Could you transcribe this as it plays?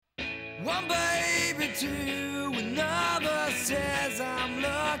One baby, two, another says I'm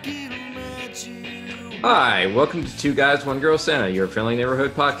lucky to meet you. Hi, welcome to Two Guys, One Girl Santa, your friendly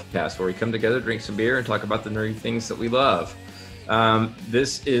neighborhood podcast where we come together, drink some beer, and talk about the nerdy things that we love.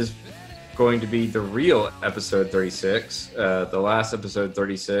 This is going to be the real episode 36. The last episode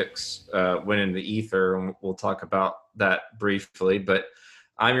 36 went in the ether, and we'll talk about that briefly. But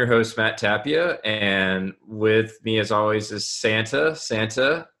I'm your host, Matt Tapia, and with me, as always, is Santa.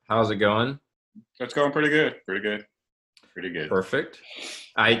 Santa, how's it going? It's going pretty good. Pretty good. Perfect.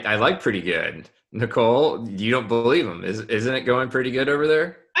 I like pretty good. Nicole, you don't believe him. Isn't it going pretty good over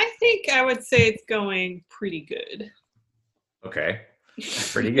there? I think I would say it's going pretty good. Okay.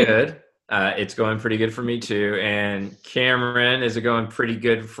 Pretty good. It's going pretty good for me too. And Cameron, is it going pretty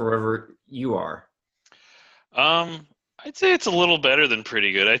good for wherever you are? I'd say it's a little better than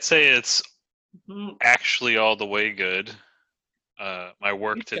pretty good. I'd say it's actually all the way good. My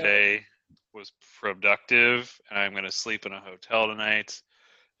work today was productive, and I'm going to sleep in a hotel tonight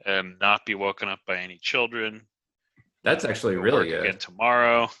and not be woken up by any children. That's actually really good. Again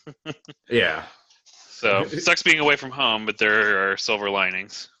tomorrow. Yeah. So it sucks being away from home, but there are silver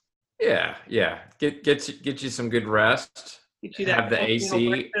linings. Yeah. Get you some good rest. Get you that Have the AC.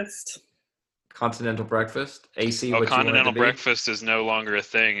 breakfast. Continental breakfast. AC. Oh, continental breakfast is no longer a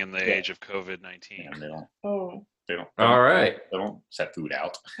thing in the age of COVID-19. Yeah, they don't. Oh, All right. They don't set food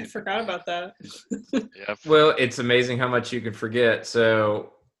out. I forgot about that. Yep. Well, it's amazing how much you can forget.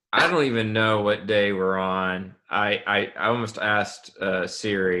 So I don't even know what day we're on. I almost asked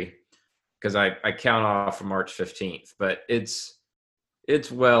Siri because I count off from March 15th, but it's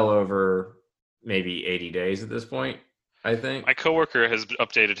well over maybe 80 days at this point, I think. My coworker has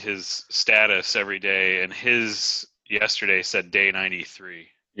updated his status every day, and his yesterday said day 93.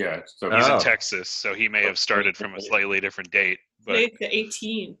 Yeah. So He's Oh. in Texas, so he may have started from a slightly different date. But Today's the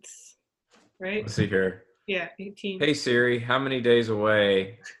 18th, right? Let's see here. Yeah, 18th. Hey Siri, how many days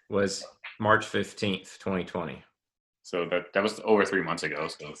away was March 15th, 2020? so that was over 3 months ago.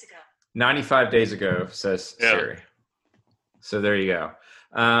 So 95 days ago, says Yeah. Siri. So there you go.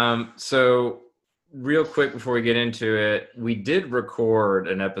 So real quick before we get into it, we did record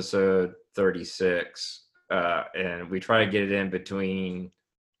an episode 36, and we try to get it in between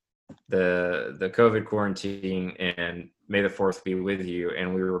the COVID quarantine and May the 4th be with you.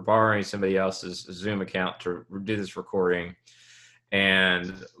 And we were borrowing somebody else's Zoom account to do this recording.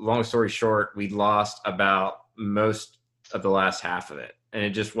 And long story short, we lost about most of the last half of it, and it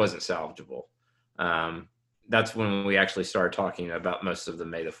just wasn't salvageable. That's when we actually started talking about most of the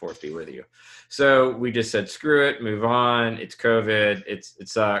May the 4th be with you. So we just said, screw it, move on. It's COVID. It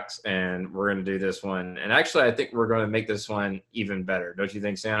sucks. And we're going to do this one. And actually, I think we're going to make this one even better. Don't you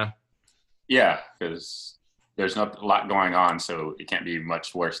think, Santa? yeah, because there's not a lot going on, so it can't be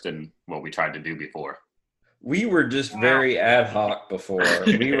much worse than what we tried to do before. We were just very ad hoc before.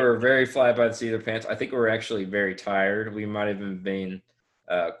 We were very fly by the seat of the pants. I think we were actually very tired. We might have even been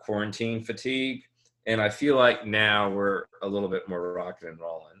quarantine fatigue. And I feel like now we're a little bit more rocking and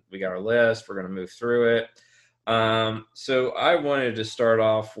rolling. We got our list. We're going to move through it. So I wanted to start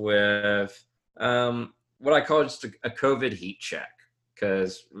off with what I call just a COVID heat check,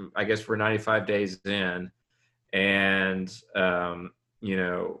 because I guess we're 95 days in. And,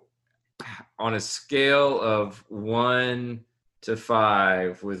 on a scale of 1 to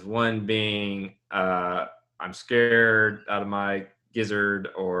 5, with 1 being I'm scared out of my gizzard,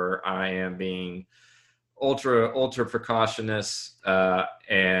 or I am being ultra precautious,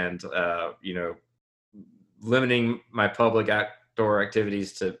 and limiting my public outdoor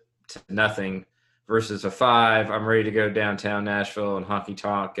activities to nothing, versus a 5, I'm ready to go downtown Nashville and honky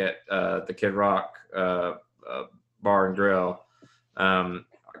tonk at the Kid Rock bar and grill.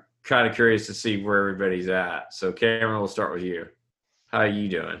 Kind of curious to see where everybody's at. So Cameron, we'll start with you. How are you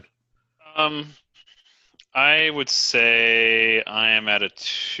doing? I would say I am at a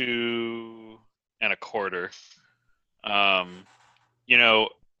 2.25.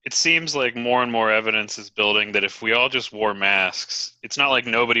 It seems like more and more evidence is building that if we all just wore masks, it's not like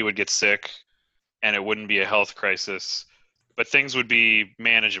nobody would get sick and it wouldn't be a health crisis, but things would be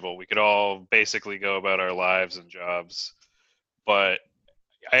manageable. We could all basically go about our lives and jobs. But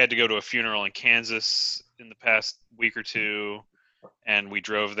I had to go to a funeral in Kansas in the past week or two, and we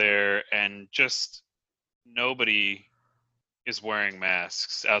drove there, and just nobody is wearing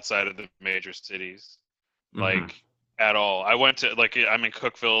masks outside of the major cities, like at all. I went to, I'm in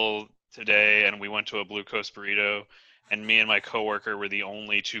Cookeville today, and we went to a Blue Coast Burrito, and me and my coworker were the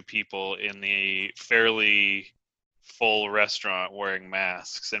only 2 people in the fairly full restaurant wearing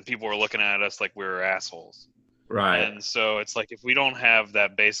masks, and people were looking at us like we were assholes. Right. And so it's like if we don't have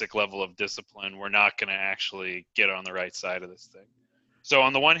that basic level of discipline, we're not going to actually get on the right side of this thing. So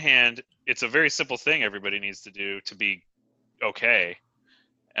on the one hand, it's a very simple thing everybody needs to do to be okay,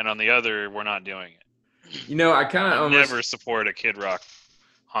 and on the other, we're not doing it. You know, I kind of almost Never support a Kid Rock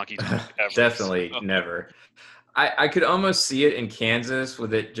honky tonk ever. definitely so. never. I could almost see it in Kansas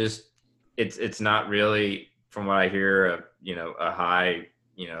with it just it's not really, from what I hear, a high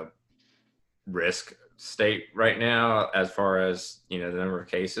risk state right now as far as the number of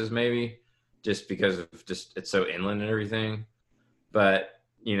cases, maybe just because of it's so inland and everything. But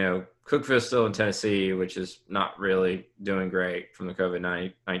Cookeville's still in Tennessee, which is not really doing great from the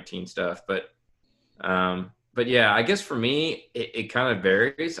COVID-19 stuff. But yeah, I guess for me it kind of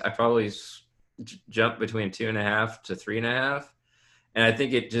varies. I probably jump between 2.5 to 3.5, and I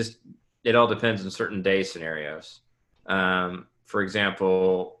think it all depends on certain day scenarios. For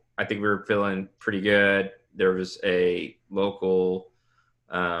example, I think we were feeling pretty good. There was a local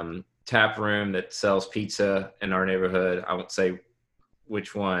tap room that sells pizza in our neighborhood. I won't say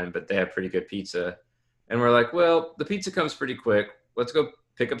which one, but they have pretty good pizza. And we're like, well, the pizza comes pretty quick. Let's go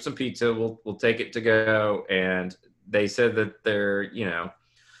pick up some pizza. We'll take it to go. And they said that they're,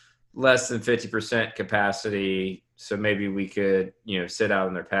 less than 50% capacity. So maybe we could, sit out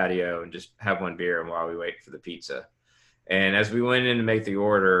on their patio and just have one beer while we wait for the pizza. And as we went in to make the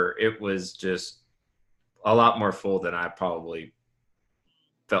order, it was just a lot more full than I probably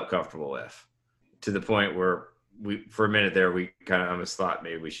felt comfortable with, to the point where for a minute there, we kind of almost thought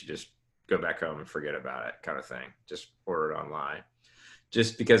maybe we should just go back home and forget about it, kind of thing. Just order it online,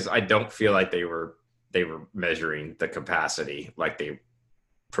 just because I don't feel like they were measuring the capacity like they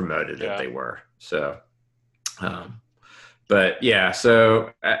promoted that they were. So, but yeah,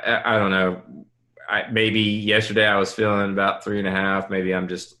 so I don't know. Maybe yesterday I was feeling about 3.5. Maybe I'm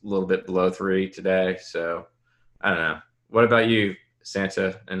just a little bit below 3 today. So I don't know. What about you,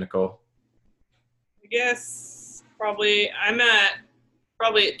 Santa and Nicole? I guess I'm at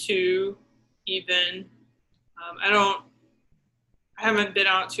 2 even. I haven't been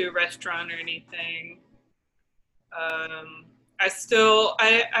out to a restaurant or anything. I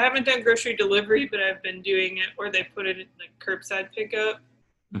haven't done grocery delivery, but I've been doing it where they put it in like curbside pickup.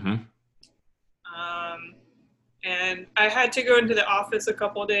 Mm-hmm. And I had to go into the office a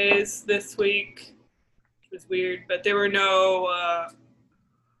couple days this week, which was weird, but there were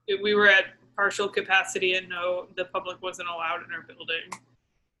we were at partial capacity and the public wasn't allowed in our building.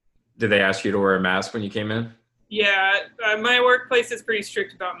 Did they ask you to wear a mask when you came in? Yeah, my workplace is pretty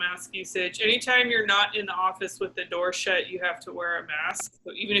strict about mask usage. Anytime you're not in the office with the door shut, you have to wear a mask.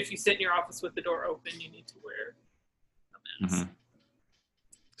 So even if you sit in your office with the door open, you need to wear a mask. Mm-hmm.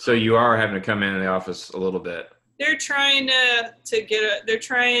 So you are having to come in the office a little bit. They're trying they're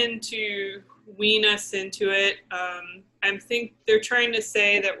trying to wean us into it. I think they're trying to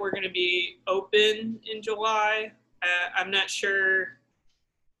say that we're going to be open in July. I'm not sure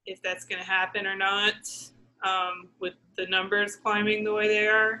if that's going to happen or not. With the numbers climbing the way they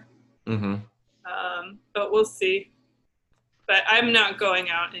are. Mm-hmm. But we'll see. But I'm not going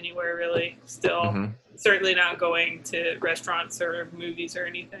out anywhere really still. Mm-hmm. Certainly not going to restaurants or movies or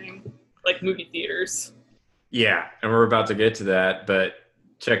anything, like movie theaters. Yeah, and we're about to get to that, but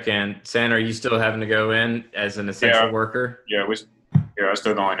check in. Sam, are you still having to go in as an essential worker? Yeah, we're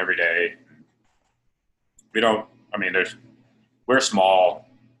still going every day. We're a small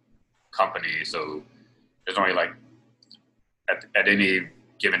company, so there's only like at any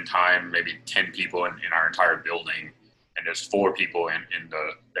given time maybe 10 people in our entire building, and there's 4 people in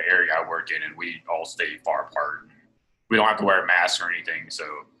the area I work in, and we all stay far apart. We don't have to wear a mask or anything, so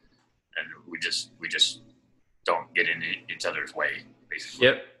and we just don't get in each other's way, basically.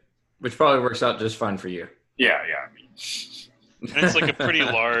 Yep, which probably works out just fine for you. Yeah. And it's like a pretty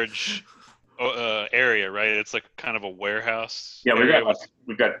large area, right? It's like kind of a warehouse. Yeah,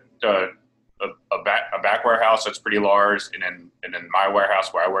 we've got a back warehouse that's pretty large, and then my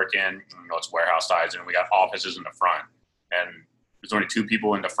warehouse where I work in, it's warehouse size, and we got offices in the front. And there's only 2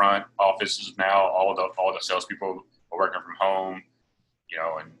 people in the front offices now. All the salespeople are working from home,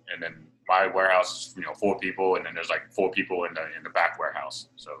 and then my warehouse is 4 people, and then there's like 4 people in the back warehouse.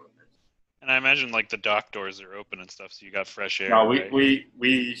 So. And I imagine like the dock doors are open and stuff, so you got fresh air. No, right? we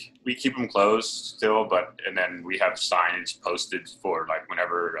keep them closed still, and then we have signage posted for like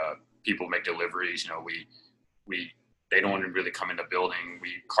whenever people make deliveries. They don't really come in the building.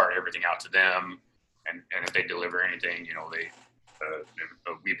 We cart everything out to them, and if they deliver anything,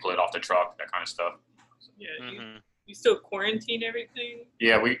 we pull it off the truck, that kind of stuff. Yeah, Mm-hmm. you still quarantine everything?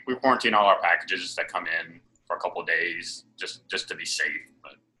 Yeah, we quarantine all our packages that come in for a couple of days just to be safe.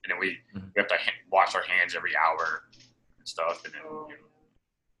 But and then we have to wash our hands every hour and stuff. And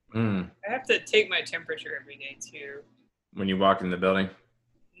then I have to take my temperature every day too. When you walk in the building?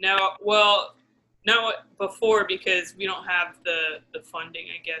 No, well, not before because we don't have the funding,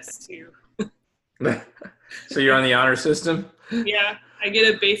 I guess, to. So you're on the honor system? Yeah, I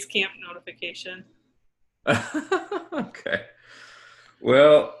get a base camp notification. Okay.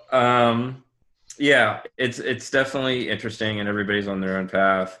 Well, yeah, it's definitely interesting, and everybody's on their own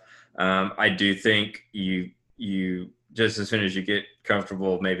path. I do think you just as soon as you get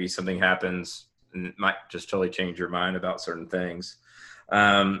comfortable, maybe something happens and it might just totally change your mind about certain things.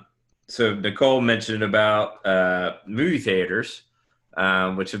 So Nicole mentioned about movie theaters,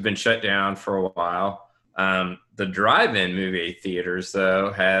 which have been shut down for a while. The drive-in movie theaters,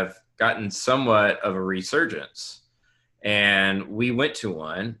 though, have gotten somewhat of a resurgence. And we went to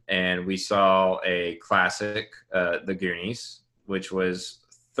one, and we saw a classic, The Goonies, which was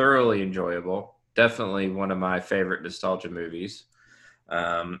thoroughly enjoyable. Definitely one of my favorite nostalgia movies.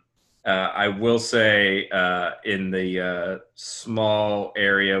 I will say in the small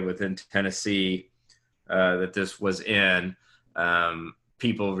area within Tennessee that this was in,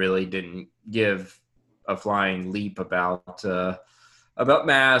 people really didn't give a flying leap about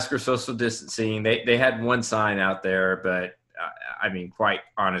masks or social distancing. They had one sign out there, but I mean, quite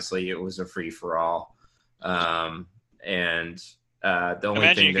honestly, it was a free for all. And the only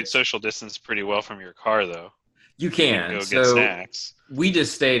Imagine thing you could social distance pretty well from your car, though. You can go so get snacks. We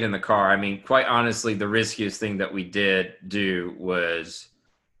just stayed in the car. I mean, quite honestly, the riskiest thing that we did do was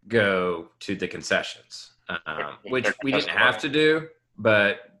go to the concessions, which we didn't have to do,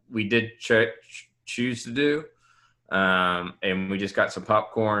 but we did choose to do. And we just got some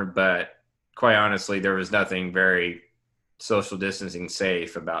popcorn, but quite honestly, there was nothing very social distancing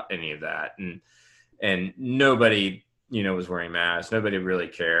safe about any of that. And nobody, was wearing masks. Nobody really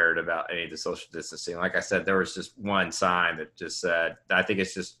cared about any of the social distancing. Like I said, there was just one sign that just said, I think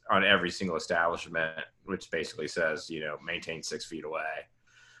it's just on every single establishment, which basically says, maintain 6 feet away.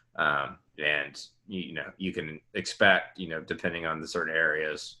 And, you can expect, depending on the certain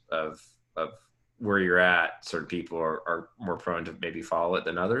areas of where you're at, certain people are more prone to maybe follow it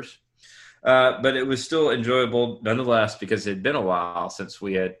than others. But it was still enjoyable nonetheless, because it had been a while since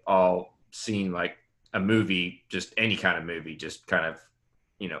we had all seen like a movie, just any kind of movie, just kind of,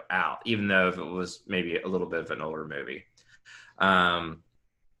 out, even though if it was maybe a little bit of an older movie.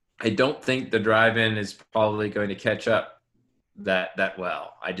 I don't think the drive-in is probably going to catch up that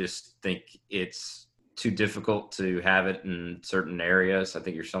well. I just think it's too difficult to have it in certain areas. I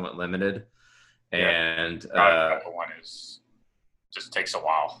think you're somewhat limited. And one just takes a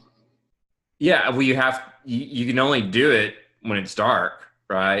while. Yeah, well, you can only do it when it's dark,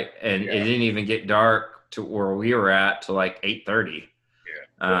 right? And it didn't even get dark to where we were at till like 8:30.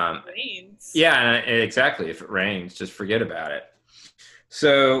 Yeah. It rains. Yeah, exactly. If it rains, just forget about it.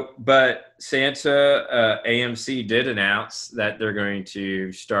 So, but Santa AMC did announce that they're going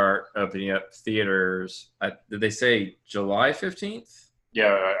to start opening up theaters. Did they say July 15th?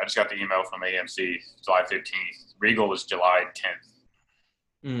 Yeah, I just got the email from AMC, July 15th. Regal was July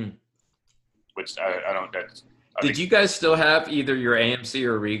 10th. Which I don't. Did you guys still have either your AMC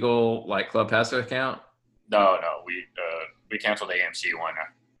or Regal like Clubhouse account? No. We canceled the AMC one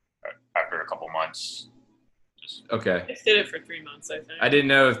after a couple months. Okay. I did it for 3 months, I think. I didn't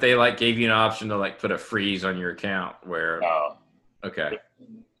know if they like gave you an option to like put a freeze on your account where. No. Okay.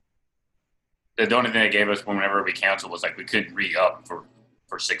 The only thing they gave us whenever we canceled was like we couldn't re-up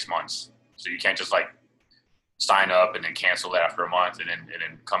for 6 months. So you can't just like sign up and then cancel it after a month and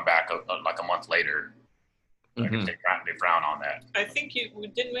then come back like a month later. Like they frown on that. I think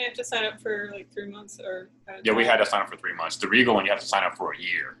didn't we have to sign up for like 3 months or? Yeah, we had to sign up for 3 months. The Regal one you have to sign up for a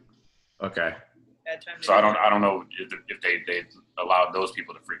year. Okay. So I don't know if they allowed those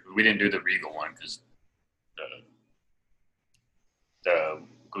people to free. We didn't do the Regal one because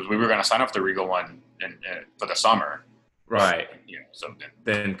we were going to sign up for the Regal one for the summer. Right. So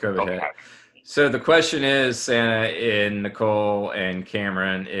then COVID hit. So the question is, Santa and Nicole and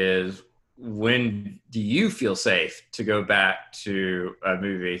Cameron, is when do you feel safe to go back to a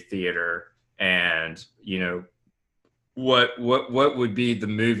movie theater? And what would be the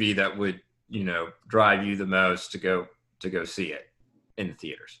movie that would drive you the most to go see it in the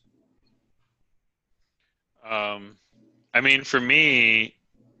theaters? I mean, for me,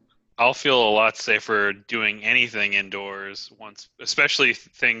 I'll feel a lot safer doing anything indoors especially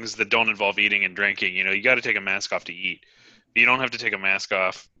things that don't involve eating and drinking. You got to take a mask off to eat, but you don't have to take a mask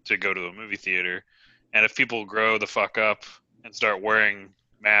off to go to a movie theater. And if people grow the fuck up and start wearing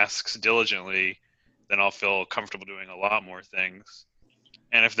masks diligently, then I'll feel comfortable doing a lot more things.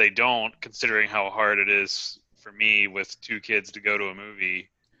 And if they don't, considering how hard it is for me with 2 kids to go to a movie,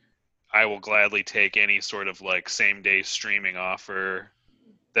 I will gladly take any sort of like same day streaming offer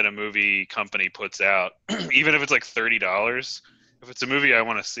that a movie company puts out, even if it's like $30. If it's a movie I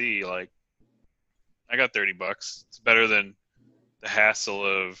want to see, like I got $30. It's better than the hassle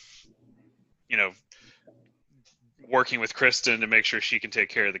of, you know, working with Kristen to make sure she can take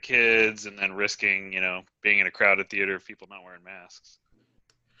care of the kids and then risking, you know, being in a crowded theater of people not wearing masks.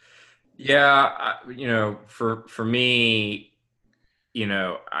 Yeah, you know, for me, you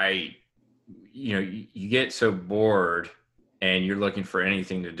know, you get so bored and you're looking for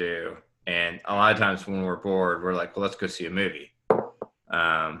anything to do. And a lot of times when we're bored, we're like, well, let's go see a movie.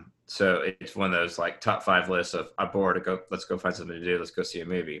 So it's one of those like top 5 lists of I'm bored, let's go find something to do. Let's go see a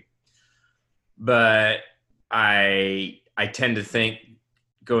movie. But I tend to think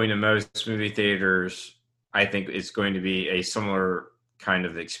going to most movie theaters, I think it's going to be a similar kind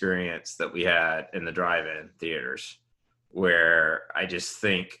of experience that we had in the drive-in theaters, where I just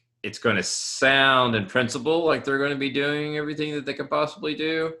think it's going to sound in principle like they're going to be doing everything that they could possibly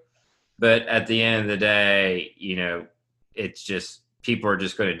do. But at the end of the day, you know, it's just people are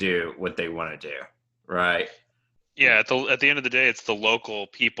just going to do what they want to do. Right. Yeah. At the end of the day, it's the local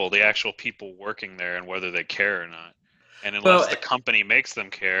people, the actual people working there, and whether they care or not. And unless the company makes them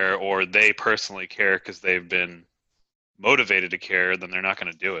care or they personally care because they've been motivated to care, then they're not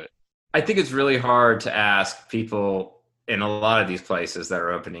going to do it. I think it's really hard to ask people in a lot of these places that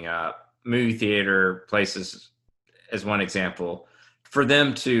are opening up, movie theater places as one example, for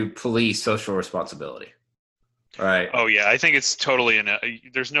them to police social responsibility. Right. Oh yeah, I think it's totally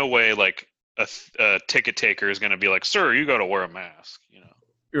there's no way like a ticket taker is going to be like, "Sir, you got to wear a mask," you know.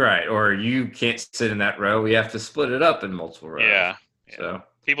 Right, or you can't sit in that row. We have to split it up in multiple rows. Yeah. So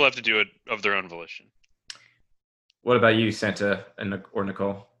people have to do it of their own volition. What about you, Santa or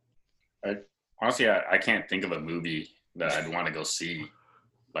Nicole? Honestly, I can't think of a movie that I'd want to go see,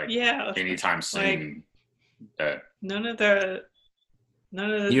 like anytime soon. That none of the.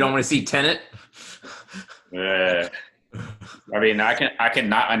 You don't want to see Tenet? I mean, I can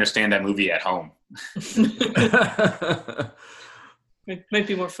not understand that movie at home. It might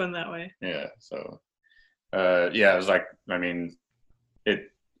be more fun that way. Yeah. So, it was like, I mean,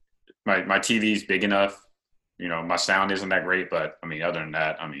 my TV's big enough. You know, my sound isn't that great, but I mean, other than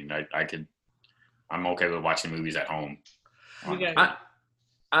that, I mean, I'm okay with watching movies at home.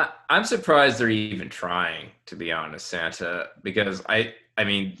 I'm surprised they're even trying, to be honest, Santa, because I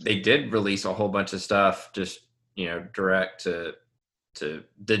mean, they did release a whole bunch of stuff, just, you know, direct to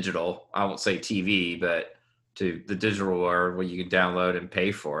digital. I won't say TV, but to the digital world where you can download and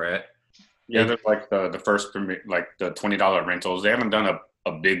pay for it. Yeah, there's like the first, like the $20 rentals. They haven't done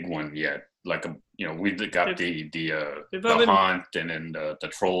a big one yet. Like we've got the Hunt, and then the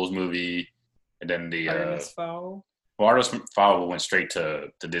Trolls movie, and then the Artemis Fowl. Well, Artemis Fowl went straight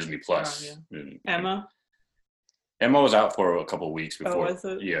to Disney Plus. Oh, yeah. Emma was out for a couple of weeks before. Oh, was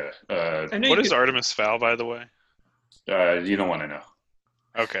it? Yeah. What is Artemis Fowl, by the way? You don't want to know.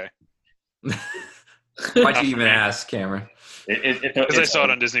 Okay. Why'd you even ask, Cameron? Because I saw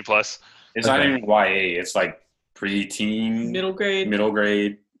it on Disney Plus. It's not even YA. It's like pre-teen, middle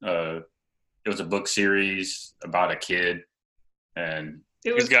grade. It was a book series about a kid, and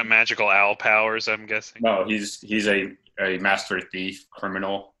he's got magical owl powers, I'm guessing. No, he's a master thief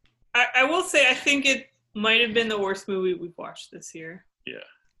criminal. I will say, I think it might have been the worst movie we've watched this year. Yeah,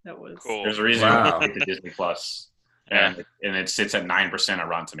 that was cool. There's a reason I picked the Disney Plus, and it sits at 9% on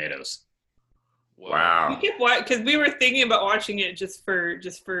Rotten Tomatoes. Wow. We kept because we were thinking about watching it just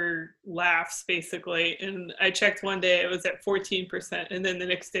for laughs, basically. And I checked one day, it was at 14%, and then the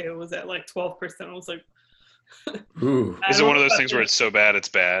next day it was at like 12%. I was like, ooh. Is it one of those things where it's so bad it's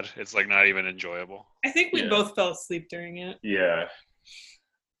bad? It's like not even enjoyable. I think we both fell asleep during it. Yeah.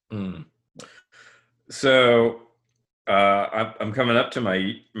 Mm. So I'm coming up to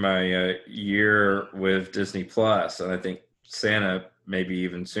my year with Disney Plus, and I think Santa maybe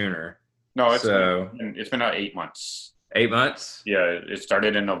even sooner. No, it's been about 8 months. 8 months? Yeah, it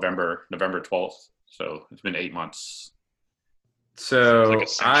started in November 12th. So it's been 8 months. So like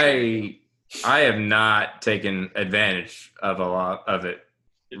I have not taken advantage of a lot of it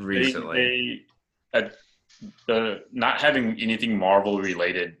recently. The not having anything Marvel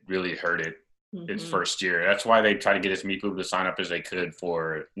related really hurt it its first year. That's why they try to get as many people to sign up as they could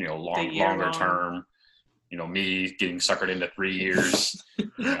for, you know, longer term. You know, me getting suckered into 3 years.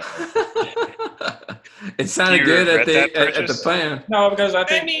 It sounded good at the plan. No, because I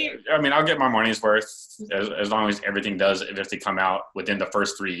mean, I'll get my money's worth as long as everything does eventually come out within the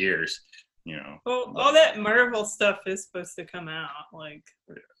first 3 years. you know. Well, all that Marvel stuff is supposed to come out. Like,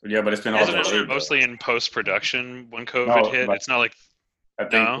 Yeah, but it's been all Isn't delayed. it mostly in post production when COVID No, hit? but- It's not like I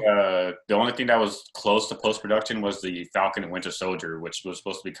think the only thing that was close to post production was the Falcon and Winter Soldier, which was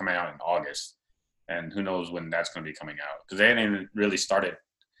supposed to be coming out in August, and who knows when that's going to be coming out because they hadn't even really started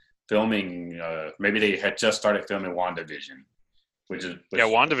filming. Maybe they had just started filming WandaVision, which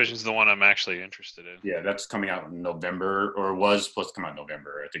WandaVision's the one I'm actually interested in. Yeah, that's coming out in November, or was supposed to come out in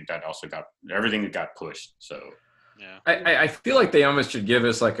November. I think that also everything got pushed. So Yeah. I feel like they almost should give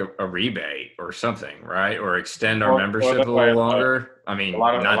us like a rebate or something, right? Or extend our Or membership that's a why, little longer. I mean, a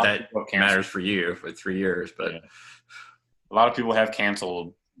lot of not that people have canceled. matters for you for 3 years, but Yeah. A lot of people have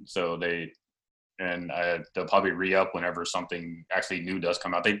canceled, so they'll probably re-up whenever something actually new does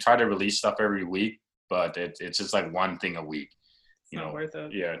come out. They try to release stuff every week, but it's just like one thing a week. it's not worth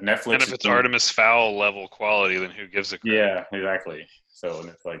it. Yeah, Netflix. And if it's Artemis Fowl level quality, then who gives a crap? Yeah, exactly. So and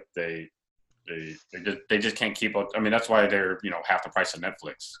it's like they just can't keep up. I mean, that's why they're half the price of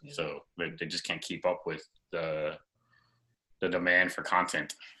Netflix. Yeah. So they just can't keep up with the demand for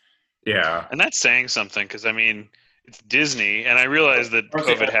content. yeah. And that's saying something because I mean it's Disney, and I realize that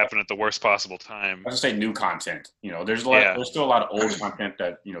COVID happened at the worst possible time. I just say new content. There's there's still a lot of old content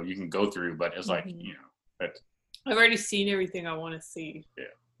that you can go through, but it's like Mhm. that. I've already seen everything I want to see.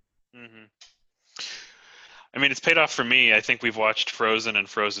 Hmm. I mean, it's paid off for me. I think we've watched Frozen and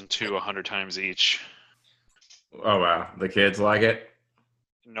Frozen 2 100 times each. Oh wow, the kids like it.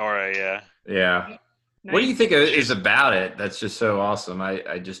 Nora, yeah. Yeah. What do you think is about it that's just so awesome?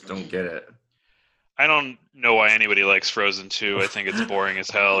 I just don't get it. I don't know why anybody likes Frozen 2. I think it's boring as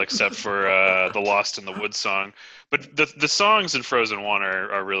hell, except for the Lost in the Woods song. But the songs in Frozen 1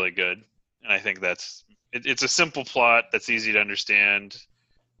 are really good. And I think it's a simple plot that's easy to understand.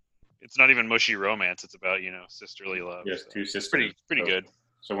 It's not even mushy romance. It's about, sisterly love. Yes, So two sisters. pretty good.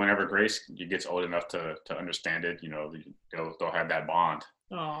 So whenever Grace gets old enough to understand it, they'll have that bond.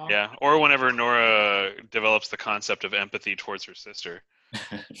 Aw. Yeah. Or whenever Nora develops the concept of empathy towards her sister.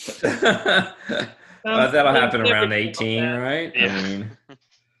 That'll happen around 18, right? Yeah.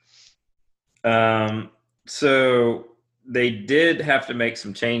 I mean, so they did have to make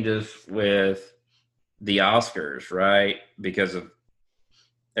some changes with the Oscars, right? Because of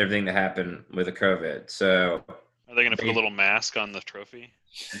everything that happened with the COVID. So Are they going to put a little mask on the trophy?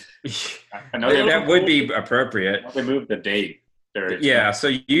 I know that would be appropriate. they moved the date. Yeah, so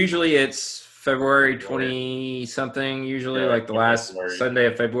usually it's February 20 something, usually Yeah, like the last February. Sunday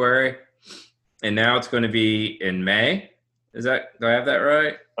of February. And now it's going to be in May. Do I have that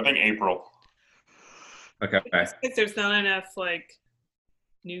right? I think April. Okay. Because there's not enough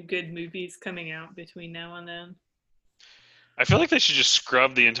new good movies coming out between now and then. I feel like they should just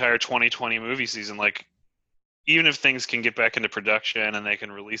scrub the entire 2020 movie season. Like, even if things can get back into production and they can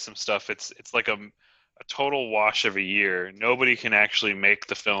release some stuff, it's like a total wash of a year. Nobody can actually make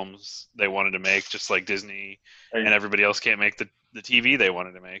the films they wanted to make, just like Disney and everybody else can't make the TV they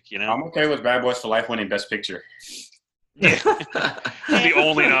wanted to make. I'm okay with Bad Boys for Life winning Best Picture. The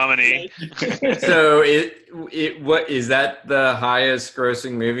only nominee. So what is that the highest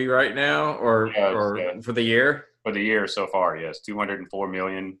grossing movie right now or for the year? For the year so far, yes, 204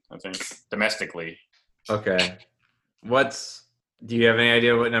 million, I think, domestically. Okay. Do you have any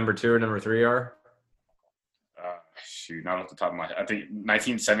idea what number 2 or number 3 are? Shoot, not off the top of my head. I think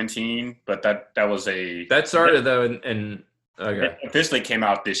 1917, but that was That started though in okay. It officially came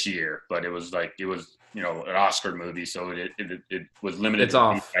out this year, but it was an Oscar movie, so it was limited. It's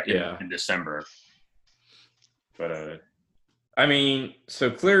off, back yeah. in December. But I mean, so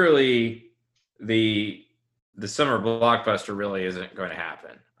clearly the summer blockbuster really isn't going to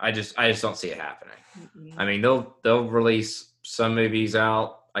happen. I just don't see it happening. Mm-mm. I mean, they'll release some movies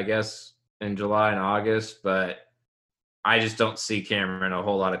out, I guess, in July and August, but I just don't see Cameron a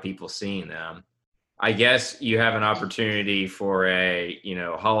whole lot of people seeing them. I guess you have an opportunity for a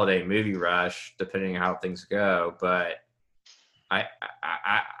holiday movie rush, depending on how things go. But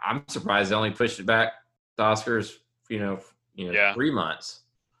I'm surprised they only pushed it back the Oscars, Yeah. 3 months.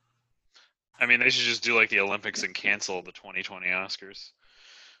 I mean, they should just do like the Olympics and cancel the 2020 Oscars.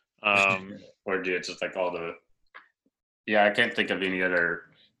 or it's just like all the. Yeah, I can't think of any other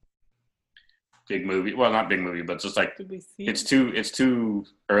big movie. Well, not big movie, but just like Did we see? it's too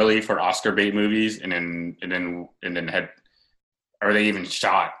early for Oscar bait movies, and then are they even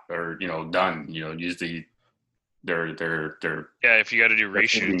shot or done? Usually they're Yeah, if you got to do they're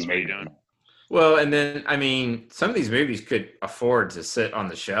reshoots, being what are you made. doing? Well, and then I mean, some of these movies could afford to sit on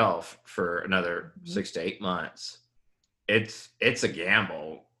the shelf for another 6 to 8 months. It's a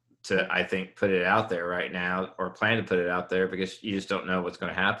gamble I think, put it out there right now, or plan to put it out there, because you just don't know what's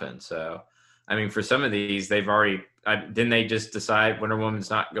going to happen. So, I mean, for some of these, they've already didn't they just decide Wonder Woman's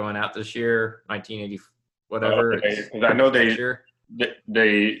not going out this year, 1980, whatever. Because I know next year?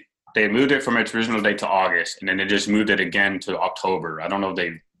 they moved it from its original date to August, and then they just moved it again to October. I don't know if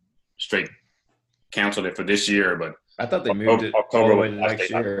they straight canceled it for this year, but I thought they moved it all the way to next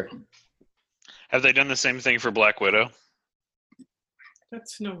year. Have they done the same thing for Black Widow?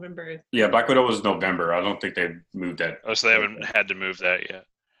 That's November. yeah, Black Widow was November. I don't think they moved that. Oh, so they haven't had to move that yet.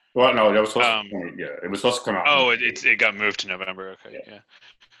 Well, no, that was supposed it was supposed to come out. Oh, it got moved to November. Okay, yeah.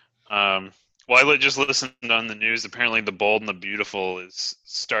 Well, I just listened on the news. Apparently, The Bold and the Beautiful is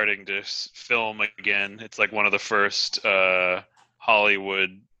starting to film again. It's like one of the first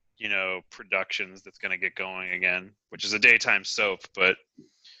Hollywood, productions that's going to get going again, which is a daytime soap. But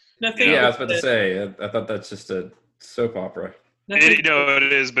Nothing. Yeah, I was about to say. I thought that's just a soap opera.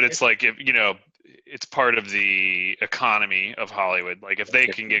 it is. But it's like it's part of the economy of Hollywood. Like if they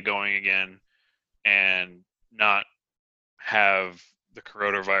can get going again and not have the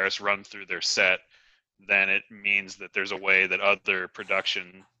coronavirus run through their set, then it means that there's a way that other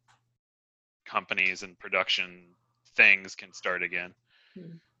production companies and production things can start again.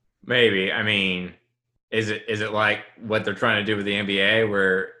 Maybe. I mean, is it like what they're trying to do with the NBA,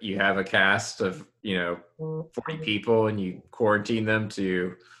 where you have a cast of 40 people and you quarantine them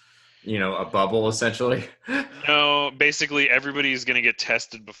to a bubble essentially? No, basically everybody's going to get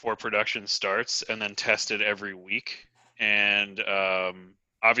tested before production starts and then tested every week. And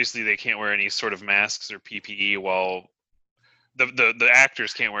obviously they can't wear any sort of masks or PPE, while the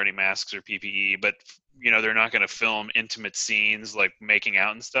actors can't wear any masks or PPE, but they're not going to film intimate scenes like making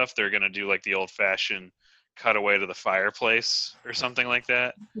out and stuff. They're going to do like the old fashioned cutaway to the fireplace or something like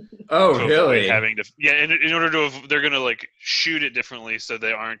that. Oh, really? Having to, and in order to, they're going to like shoot it differently so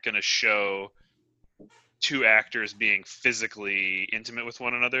they aren't going to show two actors being physically intimate with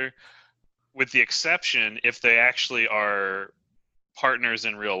one another, with the exception if they actually are partners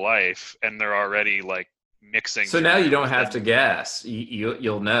in real life and they're already like mixing. So now you don't have to guess.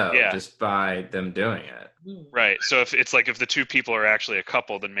 You'll know just by them doing it. Right. So if it's like if the two people are actually a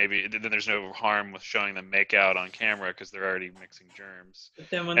couple, then there's no harm with showing them make out on camera because they're already mixing germs. But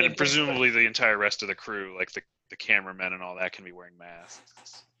then And presumably the entire rest of the crew, like the cameramen and all that, can be wearing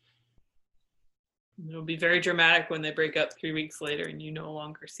masks. It'll be very dramatic when they break up 3 weeks later and you no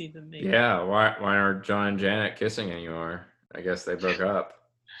longer see them make out. Yeah. Why aren't John and Janet kissing anymore? I guess they broke up.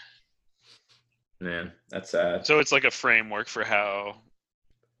 Man, that's sad. So it's like a framework for how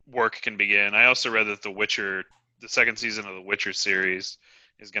work can begin. I also read that the second season of the Witcher series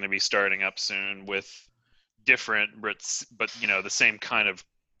is going to be starting up soon with different, but the same kind of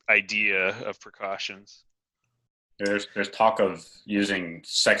idea of precautions. There's talk of using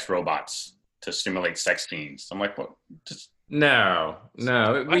sex robots to simulate sex scenes. I'm like, what? No.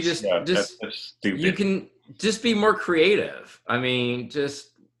 We just that's stupid. You can just be more creative. I mean,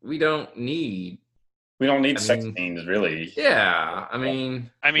 we don't need sex scenes, really. Yeah, I mean,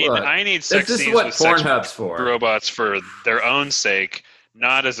 look, I need sex scenes. This is what with sex Pornhub's for. Robots for their own sake,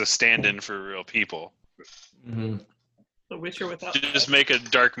 not as a stand-in for real people. Mm-hmm. The Witcher without. Just make a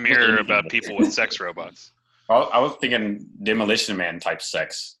dark mirror about people with sex robots. I was thinking Demolition Man type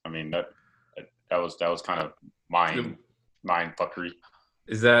sex. I mean that was kind of mind fuckery.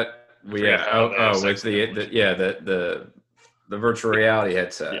 Is that with the virtual reality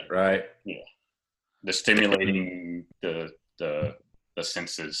headset, right? Yeah. The stimulating the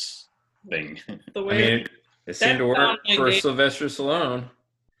senses thing. The way it seemed to work for Sylvester Stallone.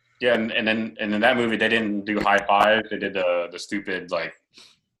 Yeah, and then in that movie they didn't do high five. They did the stupid like,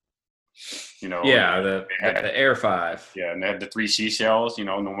 Yeah, the Air 5. Yeah, and they had the 3 seashells.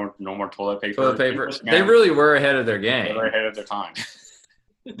 No more toilet paper. Toilet paper. They really were ahead of their game. They were ahead of their time.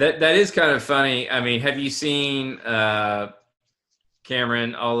 That is kind of funny. I mean, have you seen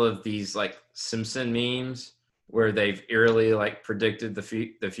Cameron, all of these like Simpson memes where they've eerily like predicted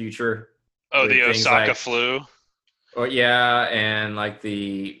the future? Oh, the Osaka flu. Oh yeah, and like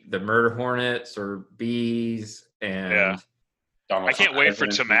the murder hornets or bees and. I can't wait for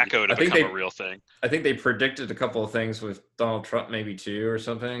tobacco to become a real thing. I think they predicted a couple of things with Donald Trump, maybe too, or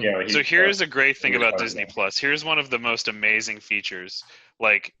something. Yeah. So here's a great thing about Disney Plus. Here's one of the most amazing features.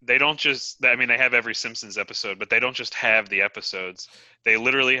 Like they don't just, they have every Simpsons episode, but they don't just have the episodes. They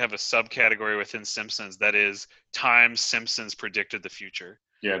literally have a subcategory within Simpsons that is Times Simpsons predicted the future.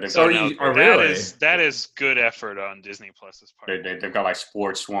 Yeah, that is good effort on Disney Plus's part. They've got like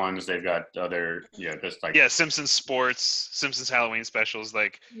sports ones. They've got other Simpsons Sports, Simpsons Halloween specials.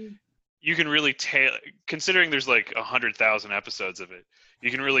 Like you can really considering there's like 100,000 episodes of it, you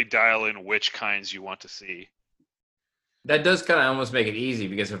can really dial in which kinds you want to see. That does kind of almost make it easy,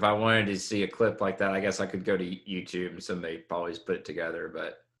 because if I wanted to see a clip like that, I guess I could go to YouTube and somebody always put it together.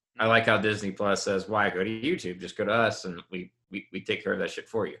 But I like how Disney Plus says, why go to YouTube? Just go to us and we take care of that shit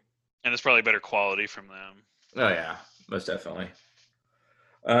for you. And it's probably better quality from them. Oh yeah, most definitely.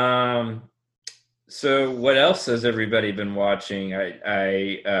 So what else has everybody been watching?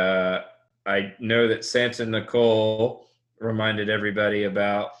 I know that Santa Nicole reminded everybody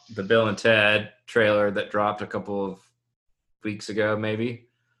about the Bill and Ted trailer that dropped a couple of weeks ago, maybe.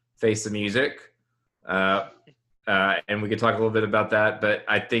 Face the Music. And we could talk a little bit about that, but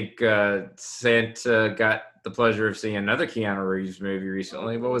I think Santa got the pleasure of seeing another Keanu Reeves movie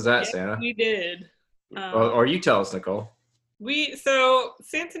recently. What was that, Yes, Santa? we did. Or you tell us, Nicole. So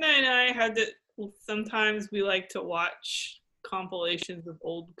Santa and I had to. Sometimes we like to watch compilations of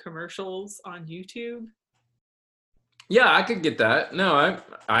old commercials on YouTube. Yeah, I could get that. No,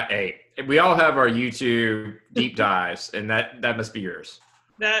 hey, we all have our YouTube deep dives, and that must be yours.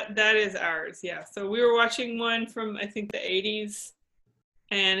 That is ours, yeah. So we were watching one from I think the 80s,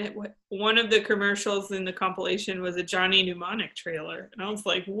 and one of the commercials in the compilation was a Johnny Mnemonic trailer, and I was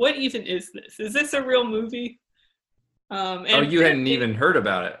like, "What even is this? Is this a real movie?" And you hadn't even heard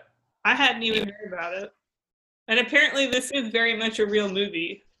about it. I hadn't even heard about it, and apparently this is very much a real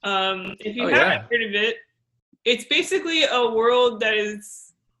movie. If you haven't heard of it, it's basically a world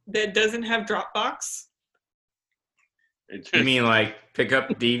that doesn't have Dropbox. You mean like pick up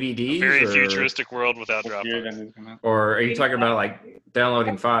DVDs? A very futuristic world without Dropbox. Or are you talking about like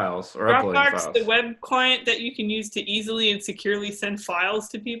downloading files or uploading Dropbox, files? the web client that you can use to easily and securely send files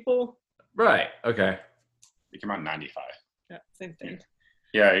to people. Right. Okay. It came out in 95. Yeah, same thing.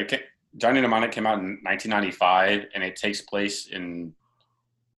 Yeah, Johnny Mnemonic came out in 1995, and it takes place in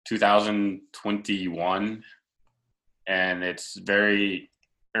 2021, and it's very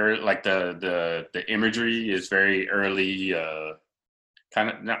like the imagery is very early, kind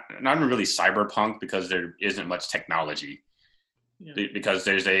of not really cyberpunk, because there isn't much technology. Yeah. Because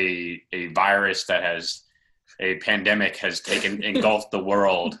there's a virus that has a pandemic has engulfed the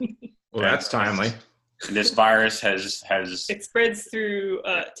world. Well, that's timely. And this virus has it spreads through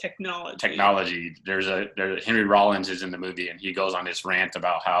technology. There's Henry Rollins is in the movie, and he goes on this rant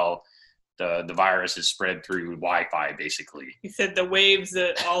about how the virus is spread through Wi-Fi, basically. He said the waves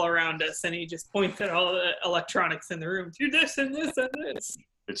all around us, and he just points at all the electronics in the room. Do this and this and this.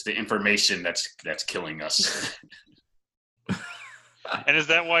 It's the information that's killing us. And is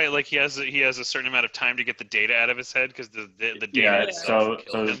that why, like, he has a certain amount of time to get the data out of his head, because the data itself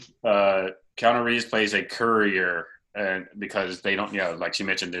killed him? Keanu Reeves plays a courier, and because they don't, like she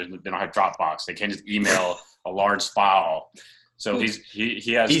mentioned, they don't have Dropbox. They can't just email a large file. So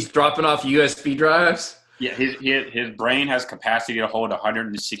he's dropping off USB drives. Yeah, his brain has capacity to hold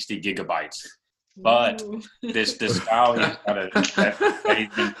 160 gigabytes. But this file that he's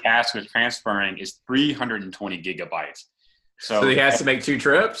been tasked with transferring is 320 gigabytes. So he has to make 2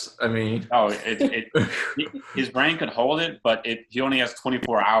 trips? I mean... his brain could hold it, but he only has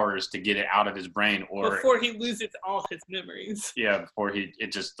 24 hours to get it out of his brain. Before he loses all his memories. Yeah, before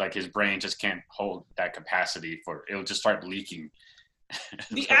his brain just can't hold that capacity it'll just start leaking.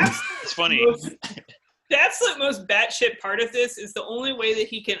 It's funny. The absolute most batshit part of this is the only way that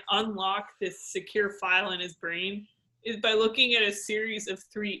he can unlock this secure file in his brain is by looking at a series of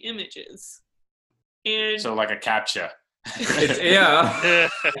 3 images. And so like a CAPTCHA. Yeah.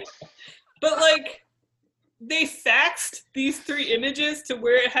 But like they faxed these 3 images to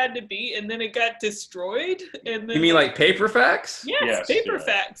where it had to be, and then it got destroyed. And then, you mean like paper fax? Yes, paper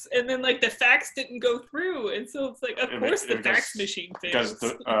fax. And then like the fax didn't go through, and so it's like, of course the fax machine fails.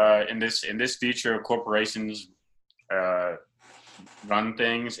 Because in this future, corporations run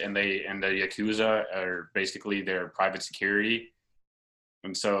things, and the Yakuza are basically their private security,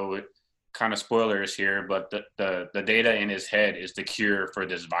 and so. Kind of spoilers here, but the data in his head is the cure for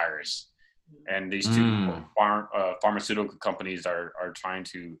this virus, and these 2 pharmaceutical companies are trying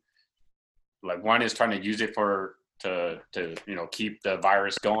to, like, one is trying to use it to keep the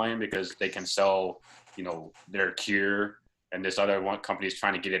virus going because they can sell their cure, and this other one company is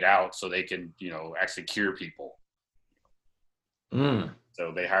trying to get it out so they can actually cure people.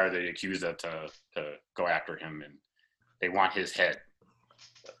 So they hire the Yakuza to go after him, and they want his head.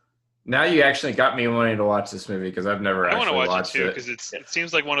 Now you actually got me wanting to watch this movie, because I've never actually watched it. I want to watch it too, because it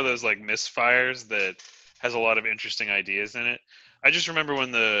seems like one of those like misfires that has a lot of interesting ideas in it. I just remember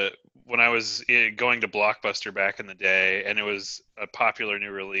when I was going to Blockbuster back in the day, and it was a popular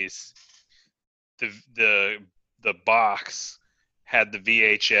new release. The box had the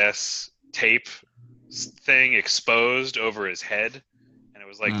VHS tape thing exposed over his head, and it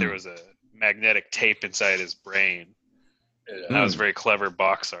was like there was a magnetic tape inside his brain. And that was very clever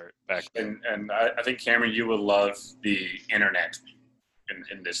box art back then. And I think, Cameron, you will love the internet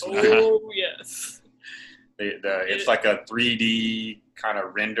in this. Oh, yes. It's like a 3D kind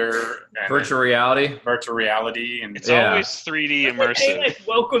of render. And virtual reality. Virtual reality. And It's always 3D immersive. Hey, like,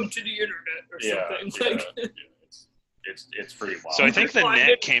 welcome to the internet or something. Yeah. It's pretty wild. So I think the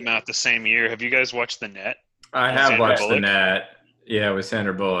Net came out the same year. Have you guys watched the Net? I have Sandra watched Bullock? the Net. Yeah, with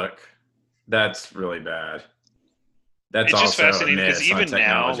Sandra Bullock. That's really bad. That's It's just also fascinating a because miss on even now,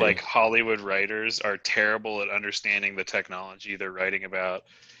 technology. like Hollywood writers are terrible at understanding the technology they're writing about.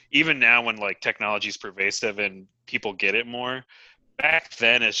 Even now, when like technology is pervasive and people get it more, back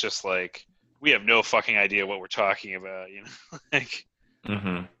then it's just like we have no fucking idea what we're talking about. You know, like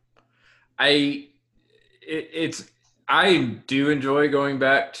I do enjoy going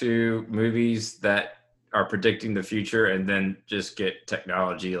back to movies that are predicting the future and then just get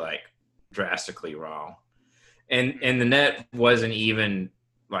technology like drastically wrong. And the Net wasn't even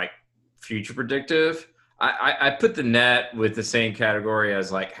like future predictive. I put the Net with the same category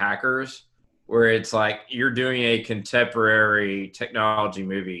as like Hackers, where it's like you're doing a contemporary technology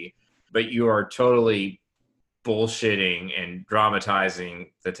movie, but you are totally bullshitting and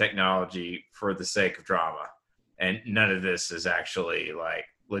dramatizing the technology for the sake of drama. And none of this is actually like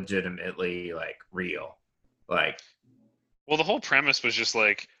legitimately like real. Like, well, the whole premise was just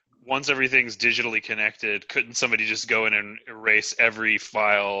like, once everything's digitally connected, couldn't somebody just go in and erase every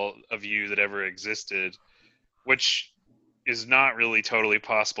file of you that ever existed? Which is not really totally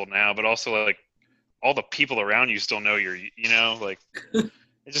possible now, but also like all the people around you still know you're, you know, like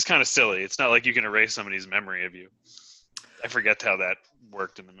it's just kind of silly. It's not like you can erase somebody's memory of you. I forget how that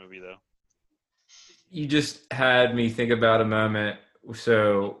worked in the movie though. You just had me think about a moment.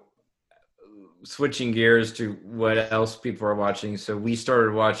 So switching gears to what else people are watching. So we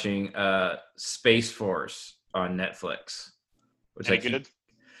started watching Space Force on Netflix. Which Good?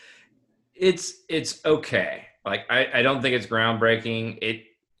 It's okay. Like I don't think it's groundbreaking.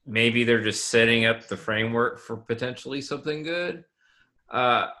 Maybe they're just setting up the framework for potentially something good.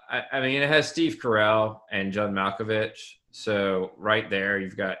 I mean, it has Steve Carell and John Malkovich. So right there,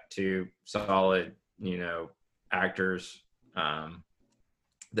 you've got two solid, you know, actors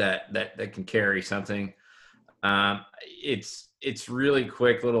that can carry something. It's really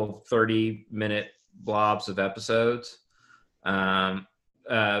quick, little 30-minute blobs of episodes. But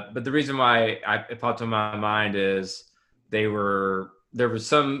the reason why it popped in my mind is there was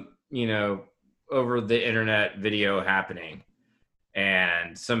some, you know, over the internet video happening,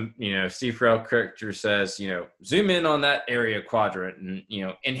 and some, you know, Steve Carell character says, you know, zoom in on that area quadrant and, you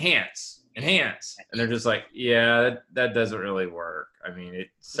know, enhance, and they're just like, yeah, that doesn't really work. I mean, it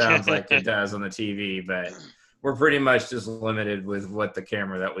sounds like it does on the TV, but we're pretty much just limited with what the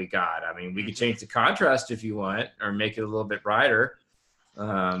camera that we got. I mean, we could change the contrast if you want, or make it a little bit brighter.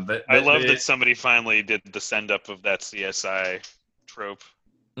 But I love that somebody finally did the send up of that CSI trope.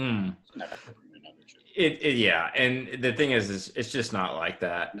 Yeah, and the thing is it's just not like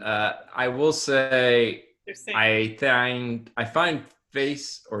that. I will say I find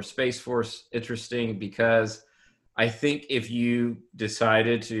Space Force interesting because I think if you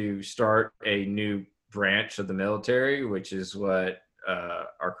decided to start a new branch of the military, which is what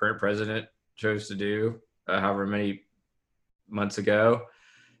our current president chose to do, however many months ago,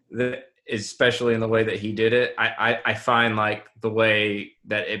 especially in the way that he did it, I find like the way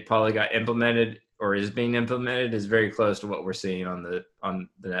that it probably got implemented or is being implemented is very close to what we're seeing on the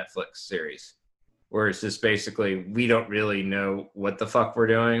Netflix series, where it's just basically we don't really know what the fuck we're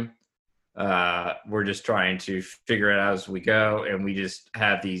doing. We're just trying to figure it out as we go, and we just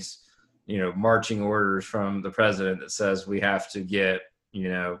have these, you know, marching orders from the president that says we have to get, you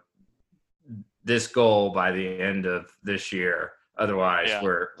know, this goal by the end of this year. Otherwise,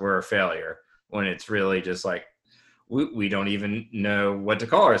 we're a failure. When it's really just like we don't even know what to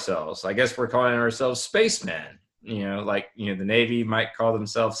call ourselves. I guess we're calling ourselves spacemen. You know, like, you know, the Navy might call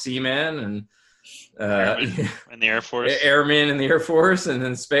themselves seamen, and Airmen in the Air Force, airmen in the Air Force, and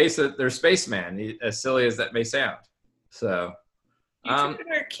then space, they're spacemen. As silly as that may sound. So, you took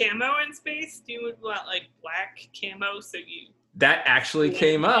our camo in space. Do you want like black camo so you? That actually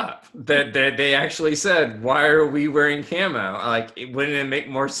came up. That they actually said, "Why are we wearing camo? Like, wouldn't it make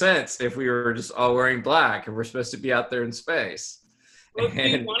more sense if we were just all wearing black and we're supposed to be out there in space?" Well, do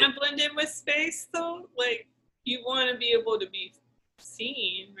you want to blend in with space though? Like, you want to be able to be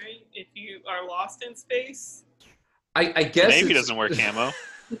seen, right? If you are lost in space. I guess Navy doesn't wear camo.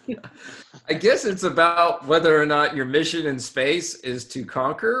 I guess it's about whether or not your mission in space is to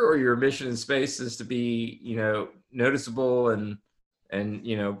conquer, or your mission in space is to be, noticeable and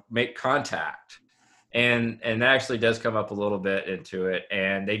make contact. And that actually does come up a little bit into it.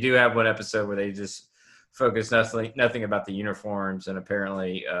 And they do have one episode where they just focus nothing about the uniforms, and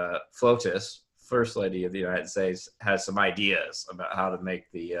apparently FLOTUS, First Lady of the United States, has some ideas about how to make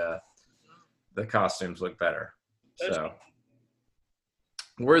the costumes look better. So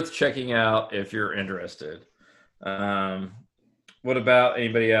worth checking out if you're interested. What about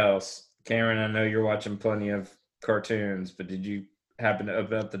anybody else? Cameron, I know you're watching plenty of cartoons, but did you happen to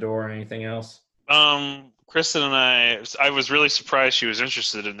open up the door or anything else? Kristen and I was really surprised she was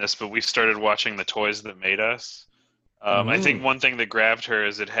interested in this, but we started watching The Toys That Made Us. I think one thing that grabbed her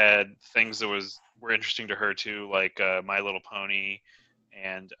is it had things that were interesting to her too, like My Little Pony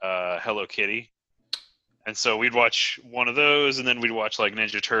and Hello Kitty. And so we'd watch one of those, and then we'd watch like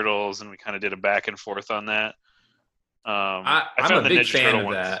Ninja Turtles, and we kind of did a back and forth on that. I'm a big fan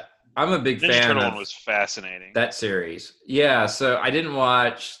of that. I'm a big fan. Ninja Turtle one was fascinating. That series. Yeah, so I didn't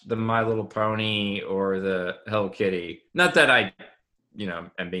watch the My Little Pony or the Hello Kitty. Not that I,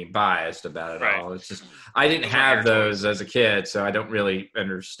 am being biased about it all. It's just I didn't have those as a kid, so I don't really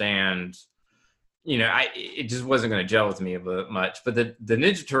understand. It just wasn't going to gel with me much. But the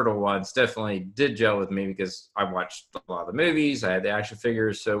Ninja Turtle ones definitely did gel with me because I watched a lot of the movies. I had the action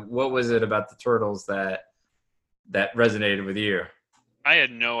figures. So what was it about the Turtles that resonated with you? I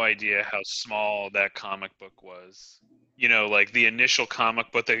had no idea how small that comic book was. Like the initial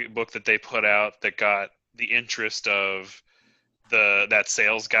comic book that they put out that got the interest of that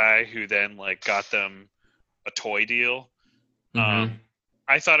sales guy who then like got them a toy deal. Mm-hmm.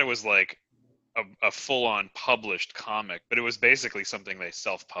 I thought it was like a full-on published comic, but it was basically something they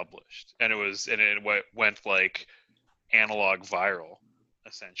self-published, and it went like analog viral,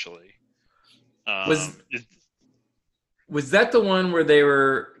 essentially. Was that the one where they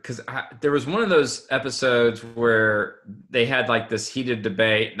were, because there was one of those episodes where they had like this heated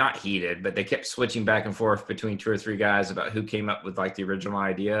debate, not heated, but they kept switching back and forth between two or three guys about who came up with like the original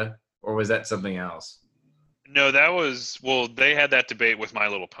idea, or was that something else? No, they had that debate with My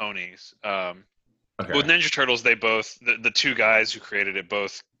Little Ponies. Okay. With Ninja Turtles, they both, the two guys who created it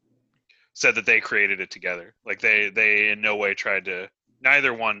both said that they created it together. Like they in no way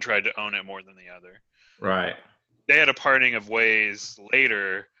neither one tried to own it more than the other. Right. They had a parting of ways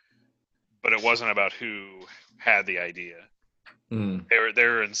later, but it wasn't about who had the idea. Mm. They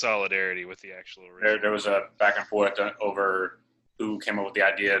were in solidarity with the actual original. There was a back and forth over who came up with the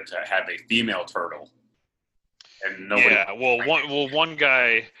idea to have a female turtle. And nobody. Yeah, one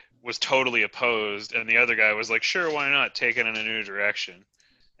guy was totally opposed, and the other guy was like, "Sure, why not? Take it in a new direction."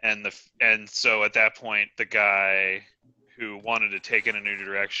 And so at that point, the guy who wanted to take it in a new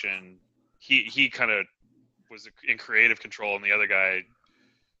direction, he kind of was in creative control, and the other guy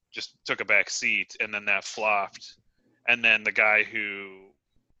just took a back seat, and then that flopped. And then the guy who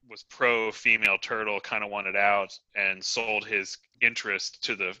was pro female turtle kind of wanted out and sold his interest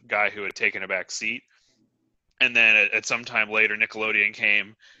to the guy who had taken a back seat. And then at some time later, Nickelodeon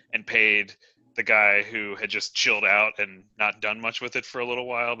came and paid the guy who had just chilled out and not done much with it for a little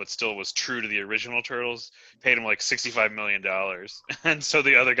while, but still was true to the original Turtles, paid him like $65 million. And so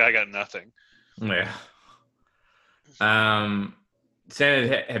the other guy got nothing. Yeah.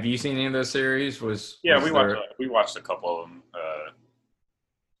 Santa, have you seen any of those series? We watched a couple of them.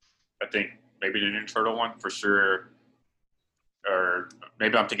 I think maybe the Ninja Turtle one for sure, or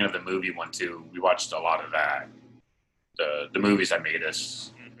maybe I'm thinking of the movie one too. We watched a lot of that. The movies that made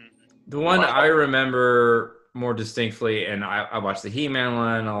us. The one I remember more distinctly, and I watched the He-Man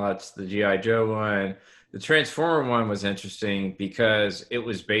one, I watched the G.I. Joe one. The Transformer one was interesting because it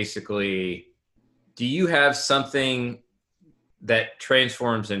was basically, do you have something that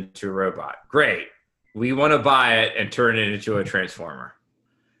transforms into a robot? Great. We want to buy it and turn it into a Transformer.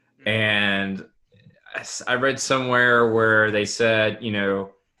 And I read somewhere where they said,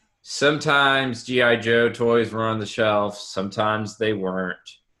 sometimes G.I. Joe toys were on the shelf, sometimes they weren't.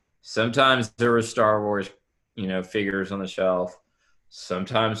 Sometimes there were Star Wars, figures on the shelf.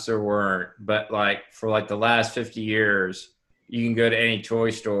 Sometimes there weren't. But for the last 50 years, you can go to any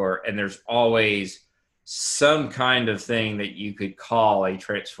toy store and there's always some kind of thing that you could call a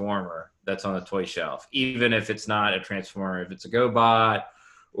Transformer that's on the toy shelf. Even if it's not a Transformer, if it's a GoBot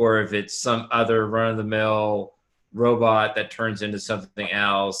or if it's some other run-of-the-mill robot that turns into something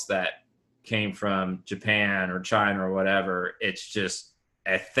else that came from Japan or China or whatever, it's just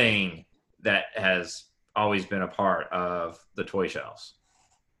a thing that has always been a part of the toy shelves.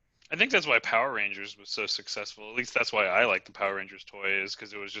 I think that's why Power Rangers was so successful. At least that's why I like the Power Rangers toy, is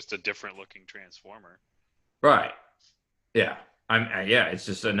because it was just a different looking Transformer. Right. Yeah. Yeah, it's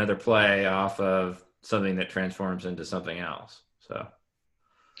just another play off of something that transforms into something else. So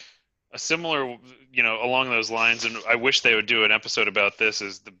A similar, along those lines, and I wish they would do an episode about this,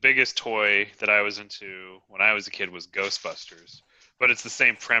 is the biggest toy that I was into when I was a kid was Ghostbusters. But it's the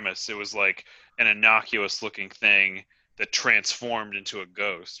same premise. It was like an innocuous looking thing that transformed into a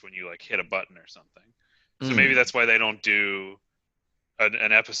ghost when you like hit a button or something. So maybe that's why they don't do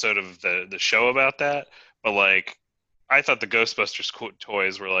an episode of the show about that. But like, I thought the Ghostbusters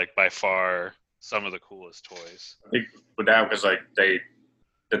toys were like by far some of the coolest toys. I think with that was like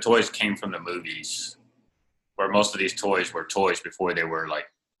the toys came from the movies, where most of these toys were toys before they were like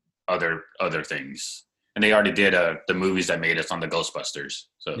other things. And they already did the movies that made us on the Ghostbusters.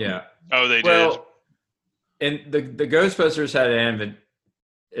 So yeah. Oh, they did. Well, and the Ghostbusters had an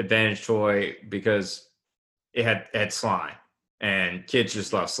advantage toy because it had slime, and kids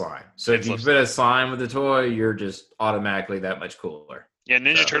just love slime. So if you put a slime with the toy, you're just automatically that much cooler. Yeah,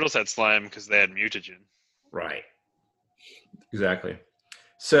 Ninja Turtles had slime because they had mutagen. Right. Exactly.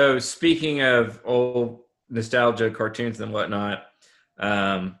 So speaking of old nostalgia cartoons and whatnot,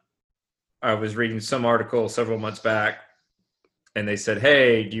 I was reading some article several months back, and they said,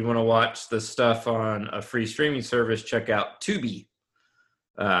 hey, do you want to watch the stuff on a free streaming service? Check out Tubi.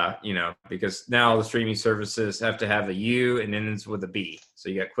 Because now the streaming services have to have a U and ends with a B. So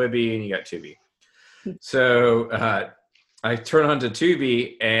you got Quibi and you got Tubi. So I turn on to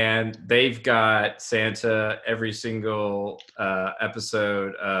Tubi, and they've got Santa every single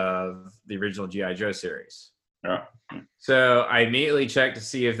episode of the original G.I. Joe series. Yeah. So I immediately checked to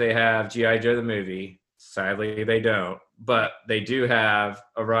see if they have G.I. Joe the movie. Sadly, they don't. But they do have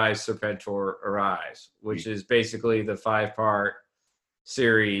Arise, Serpentor, Arise, which is basically the 5-part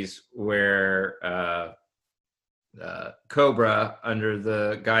series where Cobra, under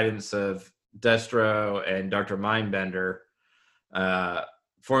the guidance of Destro and Dr. Mindbender,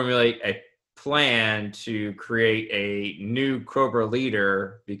 formulate a plan to create a new Cobra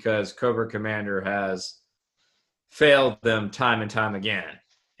leader because Cobra Commander has failed them time and time again.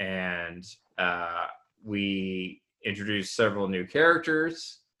 And we introduced several new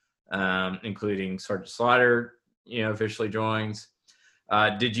characters, including Sergeant Slaughter, officially joins.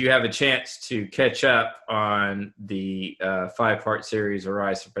 Did you have a chance to catch up on the 5-part series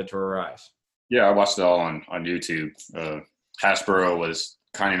Arise, Serpentor, Arise? Yeah, I watched it all on YouTube. Hasbro was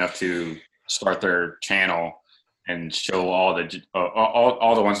kind enough to start their channel and show all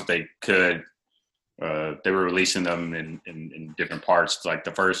the ones that they could. They were releasing them in different parts. Like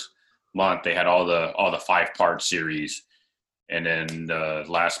the first month, they had all the 5-part series, and then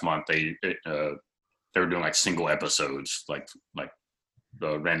last month they were doing like single episodes, like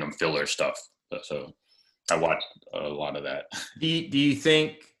the random filler stuff. So I watched a lot of that. Do you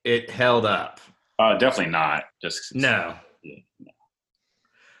think it held up? Definitely not. Just no.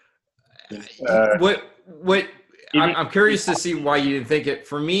 Yeah. What? I'm curious to see why you didn't think it.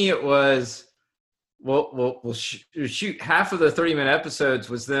 For me, it was. We'll shoot. Half of the 30-minute episodes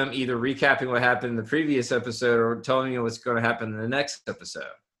was them either recapping what happened in the previous episode or telling you what's going to happen in the next episode.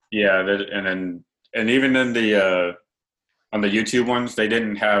 Yeah, and even in the on the YouTube ones, they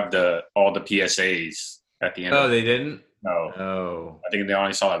didn't have all the PSAs at the end. Oh, they didn't? No. Oh. I think they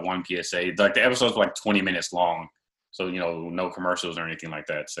only saw like one PSA. Like the episodes were like 20 minutes long, so no commercials or anything like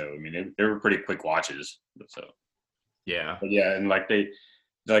that. So I mean, they were pretty quick watches. So yeah, but yeah, and like they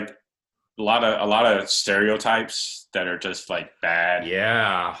like. A lot of stereotypes that are just like bad.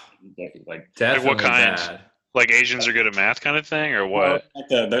 Yeah, like definitely what kind? Bad. Like Asians are good at math kind of thing, or what? Like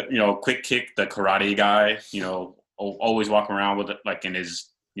the quick kick, the karate guy. Always walking around with it like in his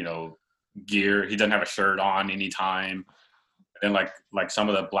gear. He doesn't have a shirt on anytime. And like some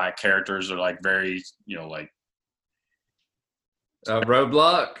of the black characters are like very like.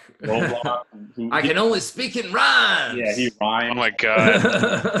 Roadblock. I can only speak in rhymes. Yeah, he rhymes. Oh my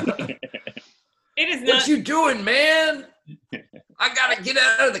god. It is not. What you doing, man? I gotta get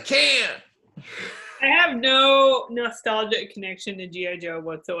out of the can. I have no nostalgic connection to G.I. Joe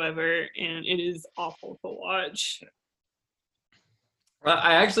whatsoever, and it is awful to watch.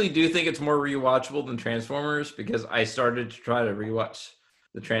 I actually do think it's more rewatchable than Transformers because I started to try to rewatch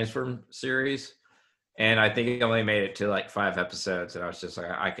the Transform series, and I think it only made it to like 5 episodes, and I was just like,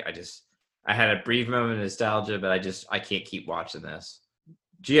 I had a brief moment of nostalgia, but I can't keep watching this.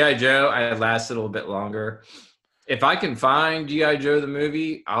 G.I. Joe, I latched a little bit longer. If I can find G.I. Joe the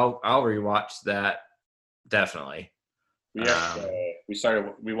movie, I'll rewatch that definitely. We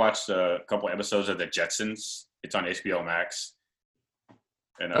watched a couple episodes of The Jetsons. It's on HBO Max,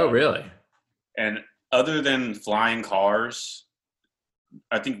 And, Oh, really? And other than flying cars,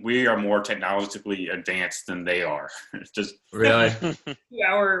 I think we are more technologically advanced than they are. It's just Really?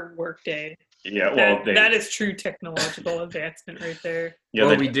 2-hour workday. yeah. Well, That is true technological advancement right there. yeah,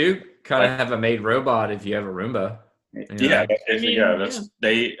 Well, they- we do kind of have a made robot if you have a Roomba. Yeah, I mean,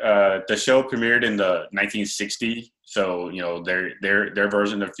 the show premiered in the 1960, so their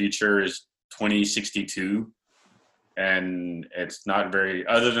version of the future is 2062, and it's not very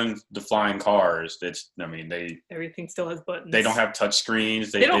other than the flying cars. Everything still has buttons. They don't have touch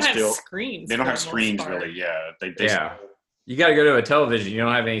screens. They don't have screens. They don't for have the most screens part. really. Yeah, Yeah. You got to go to a television. You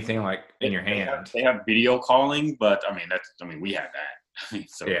don't have anything like in your hand. They have video calling, but we have that.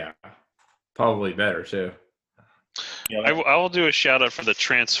 So Yeah. Probably better too. I will do a shout out for the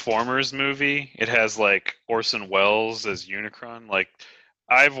Transformers movie. It has like Orson Welles as Unicron. Like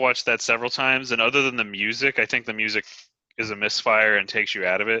I've watched that several times, and other than the music, I think the music is a misfire and takes you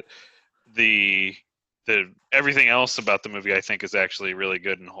out of it. The everything else about the movie I think is actually really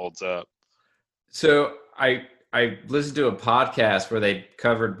good and holds up. So I listened to a podcast where they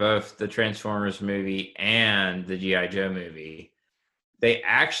covered both the Transformers movie and the G.I. Joe movie. They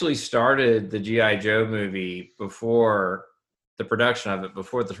actually started the G.I. Joe movie before the production of it,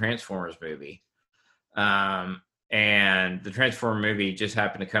 before the Transformers movie. And the Transformers movie just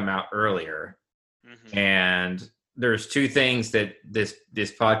happened to come out earlier. Mm-hmm. And there's two things that this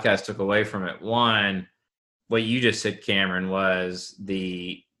podcast took away from it. One, what you just said, Cameron, was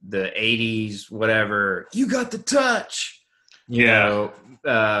the 80s, whatever, you got the touch,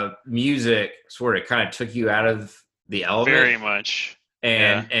 music sort of kind of took you out of the element. Very much.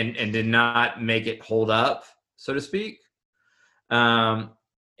 And did not make it hold up, so to speak.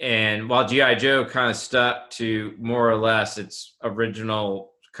 And while G.I. Joe kind of stuck to more or less its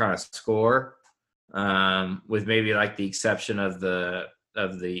original kind of score, with maybe like the exception of the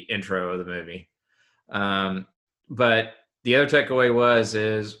intro of the movie. But the other takeaway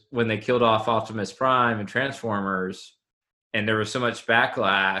is when they killed off Optimus Prime and Transformers, and there was so much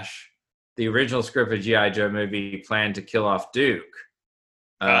backlash, the original script of G.I. Joe movie planned to kill off Duke.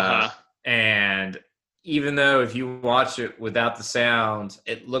 And even though if you watch it without the sound,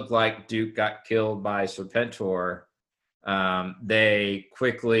 it looked like Duke got killed by Serpentor, they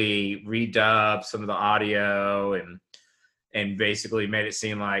quickly redubbed some of the audio and basically made it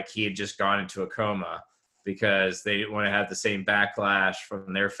seem like he had just gone into a coma because they didn't want to have the same backlash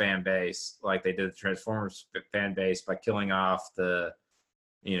from their fan base like they did the Transformers fan base by killing off the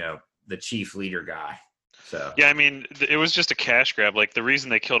chief leader guy. So yeah, I mean, it was just a cash grab. Like the reason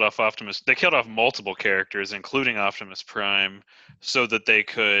they killed off multiple characters, including Optimus Prime, so that they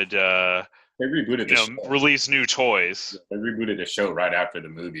could they rebooted the show. Release new toys. They rebooted the show right after the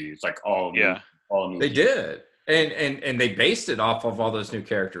movie. It's like all new. They did, and they based it off of all those new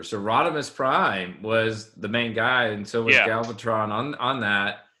characters. So Rodimus Prime was the main guy, and so was Galvatron on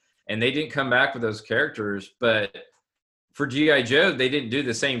that. And they didn't come back with those characters, but for G.I. Joe, they didn't do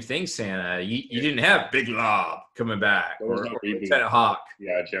the same thing, Santa. You didn't have Big Lob coming back or Lieutenant Hawk.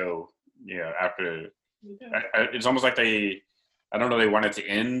 Yeah, Joe. Yeah, after it's almost like they wanted to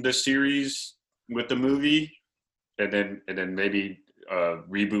end the series with the movie, and then maybe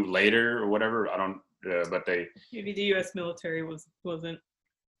reboot later or whatever. I don't. But maybe the U.S. military wasn't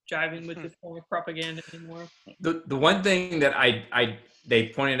jiving with this form of propaganda anymore. The one thing that they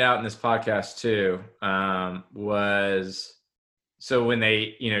pointed out in this podcast too was, so when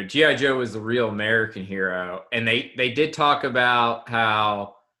they, G.I. Joe was the real American hero, and they did talk about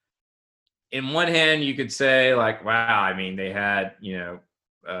how in one hand you could say like, wow, I mean, they had,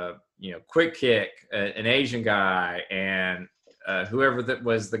 Quick Kick, an Asian guy, and whoever that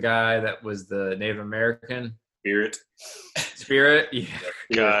was the guy that was the Native American. Spirit. Yeah.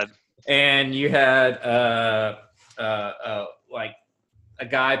 God. And you had like a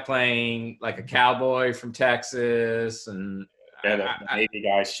guy playing like a cowboy from Texas, and the Navy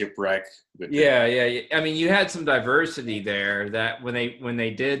guy Shipwreck. Yeah. I mean, you had some diversity there that when they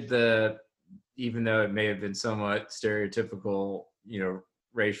did even though it may have been somewhat stereotypical,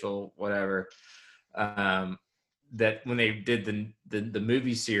 racial, whatever, that when they did the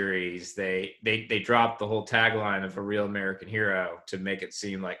movie series, they dropped the whole tagline of a real American hero to make it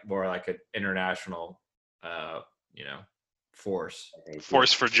seem like more like an international, force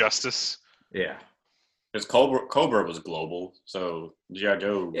for justice. Yeah, because Cobra was global, so G.I.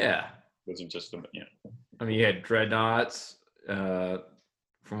 Joe wasn't just I mean, you had dreadnoughts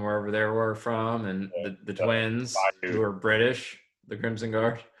from wherever they were from, and the twins who were British, the Crimson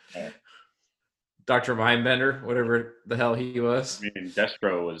Guard. Yeah. Dr. Mindbender, whatever the hell he was. I mean,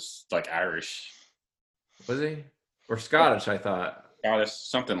 Destro was like Irish. Was he? Or Scottish, I thought.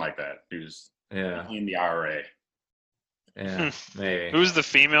 something like that. He was Yeah, in the IRA. yeah, maybe. Who's the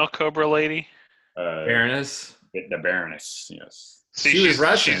female Cobra lady? Baroness? The Baroness. Yes. See, She was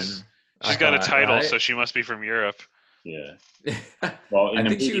Russian. She's I got a thought, title, right? so she must be from Europe. Yeah. Well, I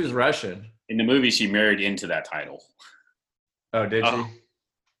think she was Russian. In the movie, she married into that title. Oh, did Oh.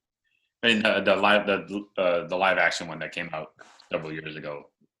 she? In the live action one that came out several years ago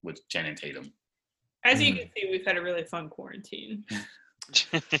with Channing Tatum. As you can see, we've had a really fun quarantine.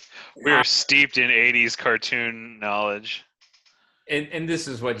 We are steeped in 80s cartoon knowledge. And this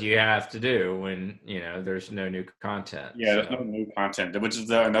is what you have to do when there's no new content. Yeah, there's no new content, which is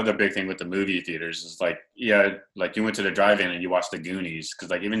another big thing with the movie theaters. Is like, like you went to the drive-in and you watched the Goonies, because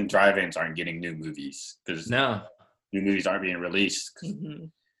like even drive-ins aren't getting new movies because No. new movies aren't being released. Mm-hmm.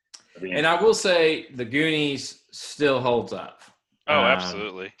 And I will say the Goonies still holds up. Oh,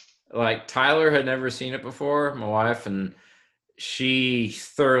 absolutely. Like Tyler had never seen it before, my wife, and she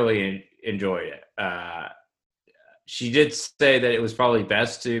thoroughly enjoyed it. She did say that it was probably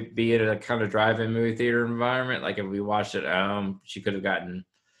best to be in a kind of drive-in movie theater environment. Like if we watched it at home, she could have gotten,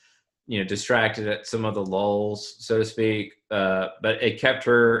 distracted at some of the lulls, so to speak. But it kept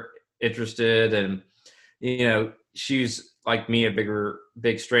her interested, and she's like me, a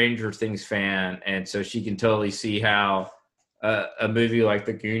big Stranger Things fan, and so she can totally see how a movie like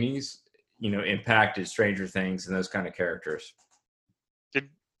The Goonies, impacted Stranger Things and those kind of characters.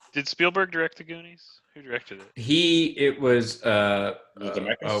 Did Spielberg direct The Goonies? Who directed it? It was no,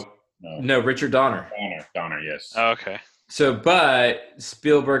 Richard Donner. Donner, yes. Oh, okay. So, but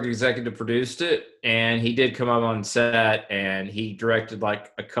Spielberg executive produced it, and he did come up on set, and he directed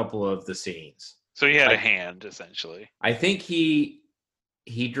like a couple of the scenes. So he had a hand, essentially. I think he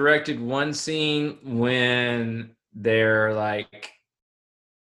directed one scene when they're like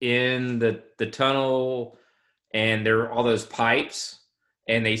in the tunnel, and there are all those pipes.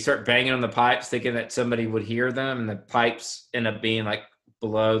 And they start banging on the pipes thinking that somebody would hear them. And the pipes end up being like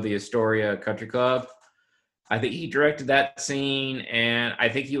below the Astoria Country Club. I think he directed that scene. And I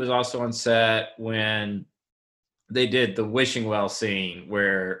think he was also on set when they did the wishing well scene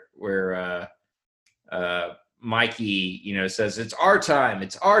where Mikey, says, it's our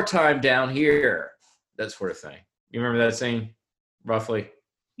time down here. That sort of thing. You remember that scene roughly?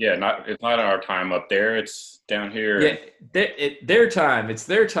 Yeah, it's not our time up there. It's down here. Yeah, their time. It's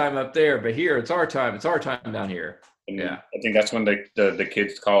their time up there, but here it's our time. It's our time down here. And yeah, I think that's when the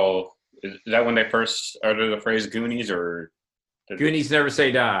kids call. Is that when they first uttered the phrase Goonies, or Goonies never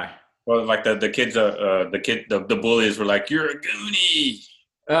say die? Well, like the kids, the bullies were like, "You're a Goonie."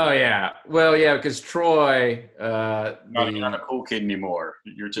 Oh yeah, well yeah, because Troy, you're not a cool kid anymore.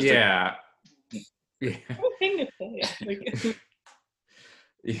 You're just yeah. What thing to say?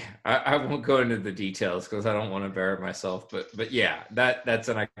 Yeah, I won't go into the details because I don't want to embarrass myself. But yeah, that's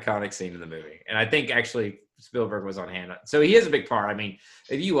an iconic scene in the movie, and I think actually Spielberg was on hand, so he has a big part. I mean,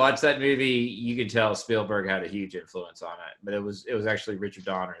 if you watch that movie, you can tell Spielberg had a huge influence on it. But it was actually Richard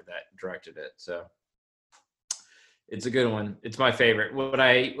Donner that directed it, so it's a good one. It's my favorite. What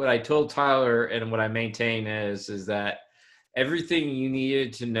I told Tyler and what I maintain is that everything you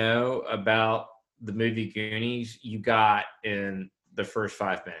needed to know about the movie Goonies, you got in the first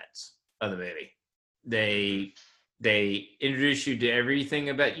 5 minutes of the movie. They introduce you to everything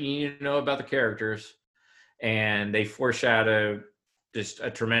about you need to know about the characters, and they foreshadow just a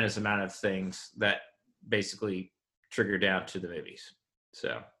tremendous amount of things that basically trigger down to the movies.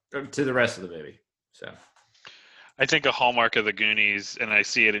 So to the rest of the movie. So I think a hallmark of the Goonies, and I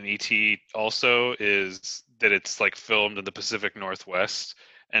see it in E.T. also, is that it's like filmed in the Pacific Northwest.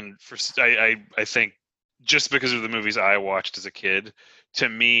 And I think just because of the movies I watched as a kid, to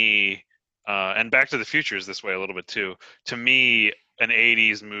me, and Back to the Future is this way a little bit too. To me, an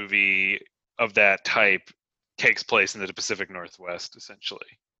 80s movie of that type takes place in the Pacific Northwest,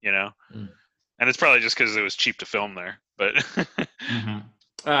 essentially, And it's probably just because it was cheap to film there. But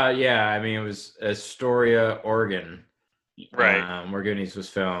yeah, I mean, it was Astoria, Oregon, right, where Goonies was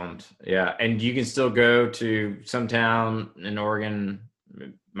filmed. Yeah, and you can still go to some town in Oregon.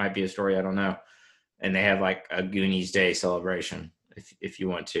 It might be Astoria, I don't know. And they have like a Goonies Day celebration if you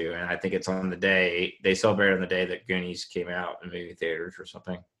want to. And I think it's on the day they celebrate on the day that Goonies came out in movie theaters or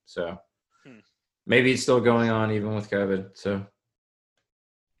something. So maybe it's still going on even with COVID. So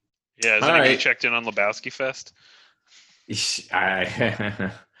yeah, has anybody checked in on Lebowski Fest? If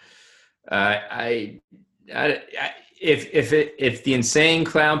the Insane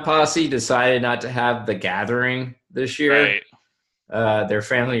Clown Posse decided not to have the gathering this year. Right. Their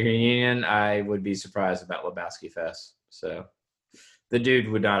family reunion, I would be surprised about Lebowski Fest. So the dude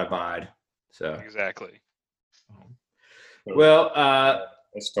would not abide. So exactly. Well,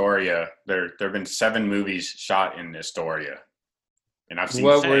 Astoria. There have been 7 movies shot in Astoria, and I've seen.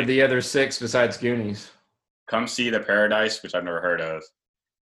 what were the other 6 besides Goonies? Come See the Paradise, which I've never heard of.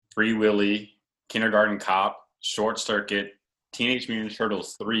 Free Willy, Kindergarten Cop, Short Circuit, Teenage Mutant Ninja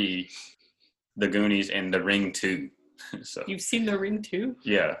Turtles 3, The Goonies, and The Ring 2. So You've seen The Ring too?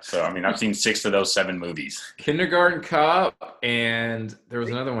 yeah, so I mean, I've seen 6 of those 7 movies. Kindergarten Cop, and there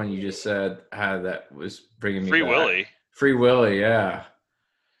was another one you just said that was bringing me Free back. Willy. Free Willy, yeah.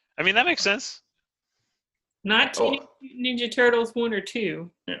 I mean, that makes sense. Not Teenage Mutant Ninja Turtles 1 or 2.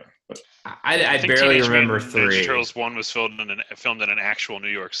 I think barely Teenage remember Mutant 3. Ninja Turtles 1 was filmed in an actual New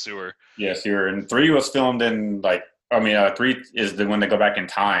York sewer. Yes, and 3 was filmed in 3 is the when they go back in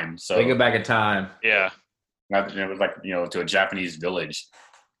time. So They go back in time. Yeah. it was to a Japanese village,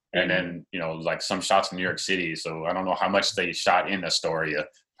 and then some shots in New York City. So I don't know how much they shot in Astoria.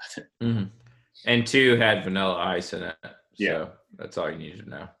 Mm-hmm. And 2 had Vanilla Ice in it. Yeah. So that's all you need to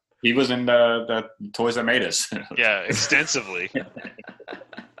know. He was in the Toys That Made Us. Yeah, extensively.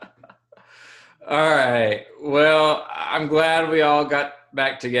 All right. Well, I'm glad we all got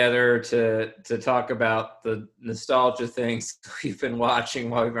back together to talk about the nostalgia things we've been watching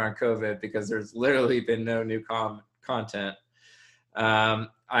while we've been on COVID, because there's literally been no new content.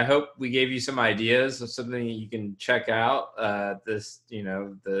 I hope we gave you some ideas of something you can check out. Whether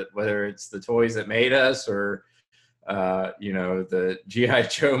it's the Toys That Made Us or the G.I.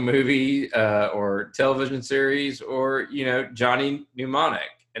 Joe movie or television series, or Johnny Mnemonic,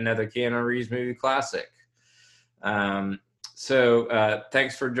 another Keanu Reeves movie classic. So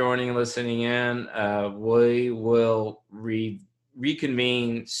thanks for joining and listening in. We will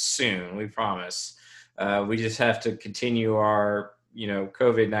reconvene soon, we promise. We just have to continue our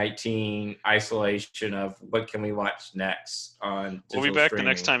COVID-19 isolation of what can we watch next on digital We'll be back streaming. the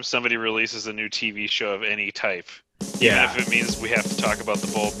next time somebody releases a new TV show of any type. Yeah. Even if it means we have to talk about The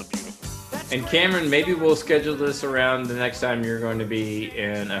Bold and the Beautiful. And Cameron, maybe we'll schedule this around the next time you're going to be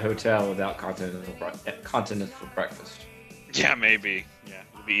in a hotel without continental breakfast. Yeah, maybe. Yeah,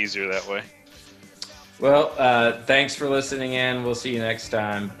 it'll be easier that way. Well, thanks for listening in. We'll see you next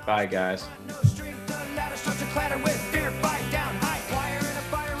time. Bye, guys. No street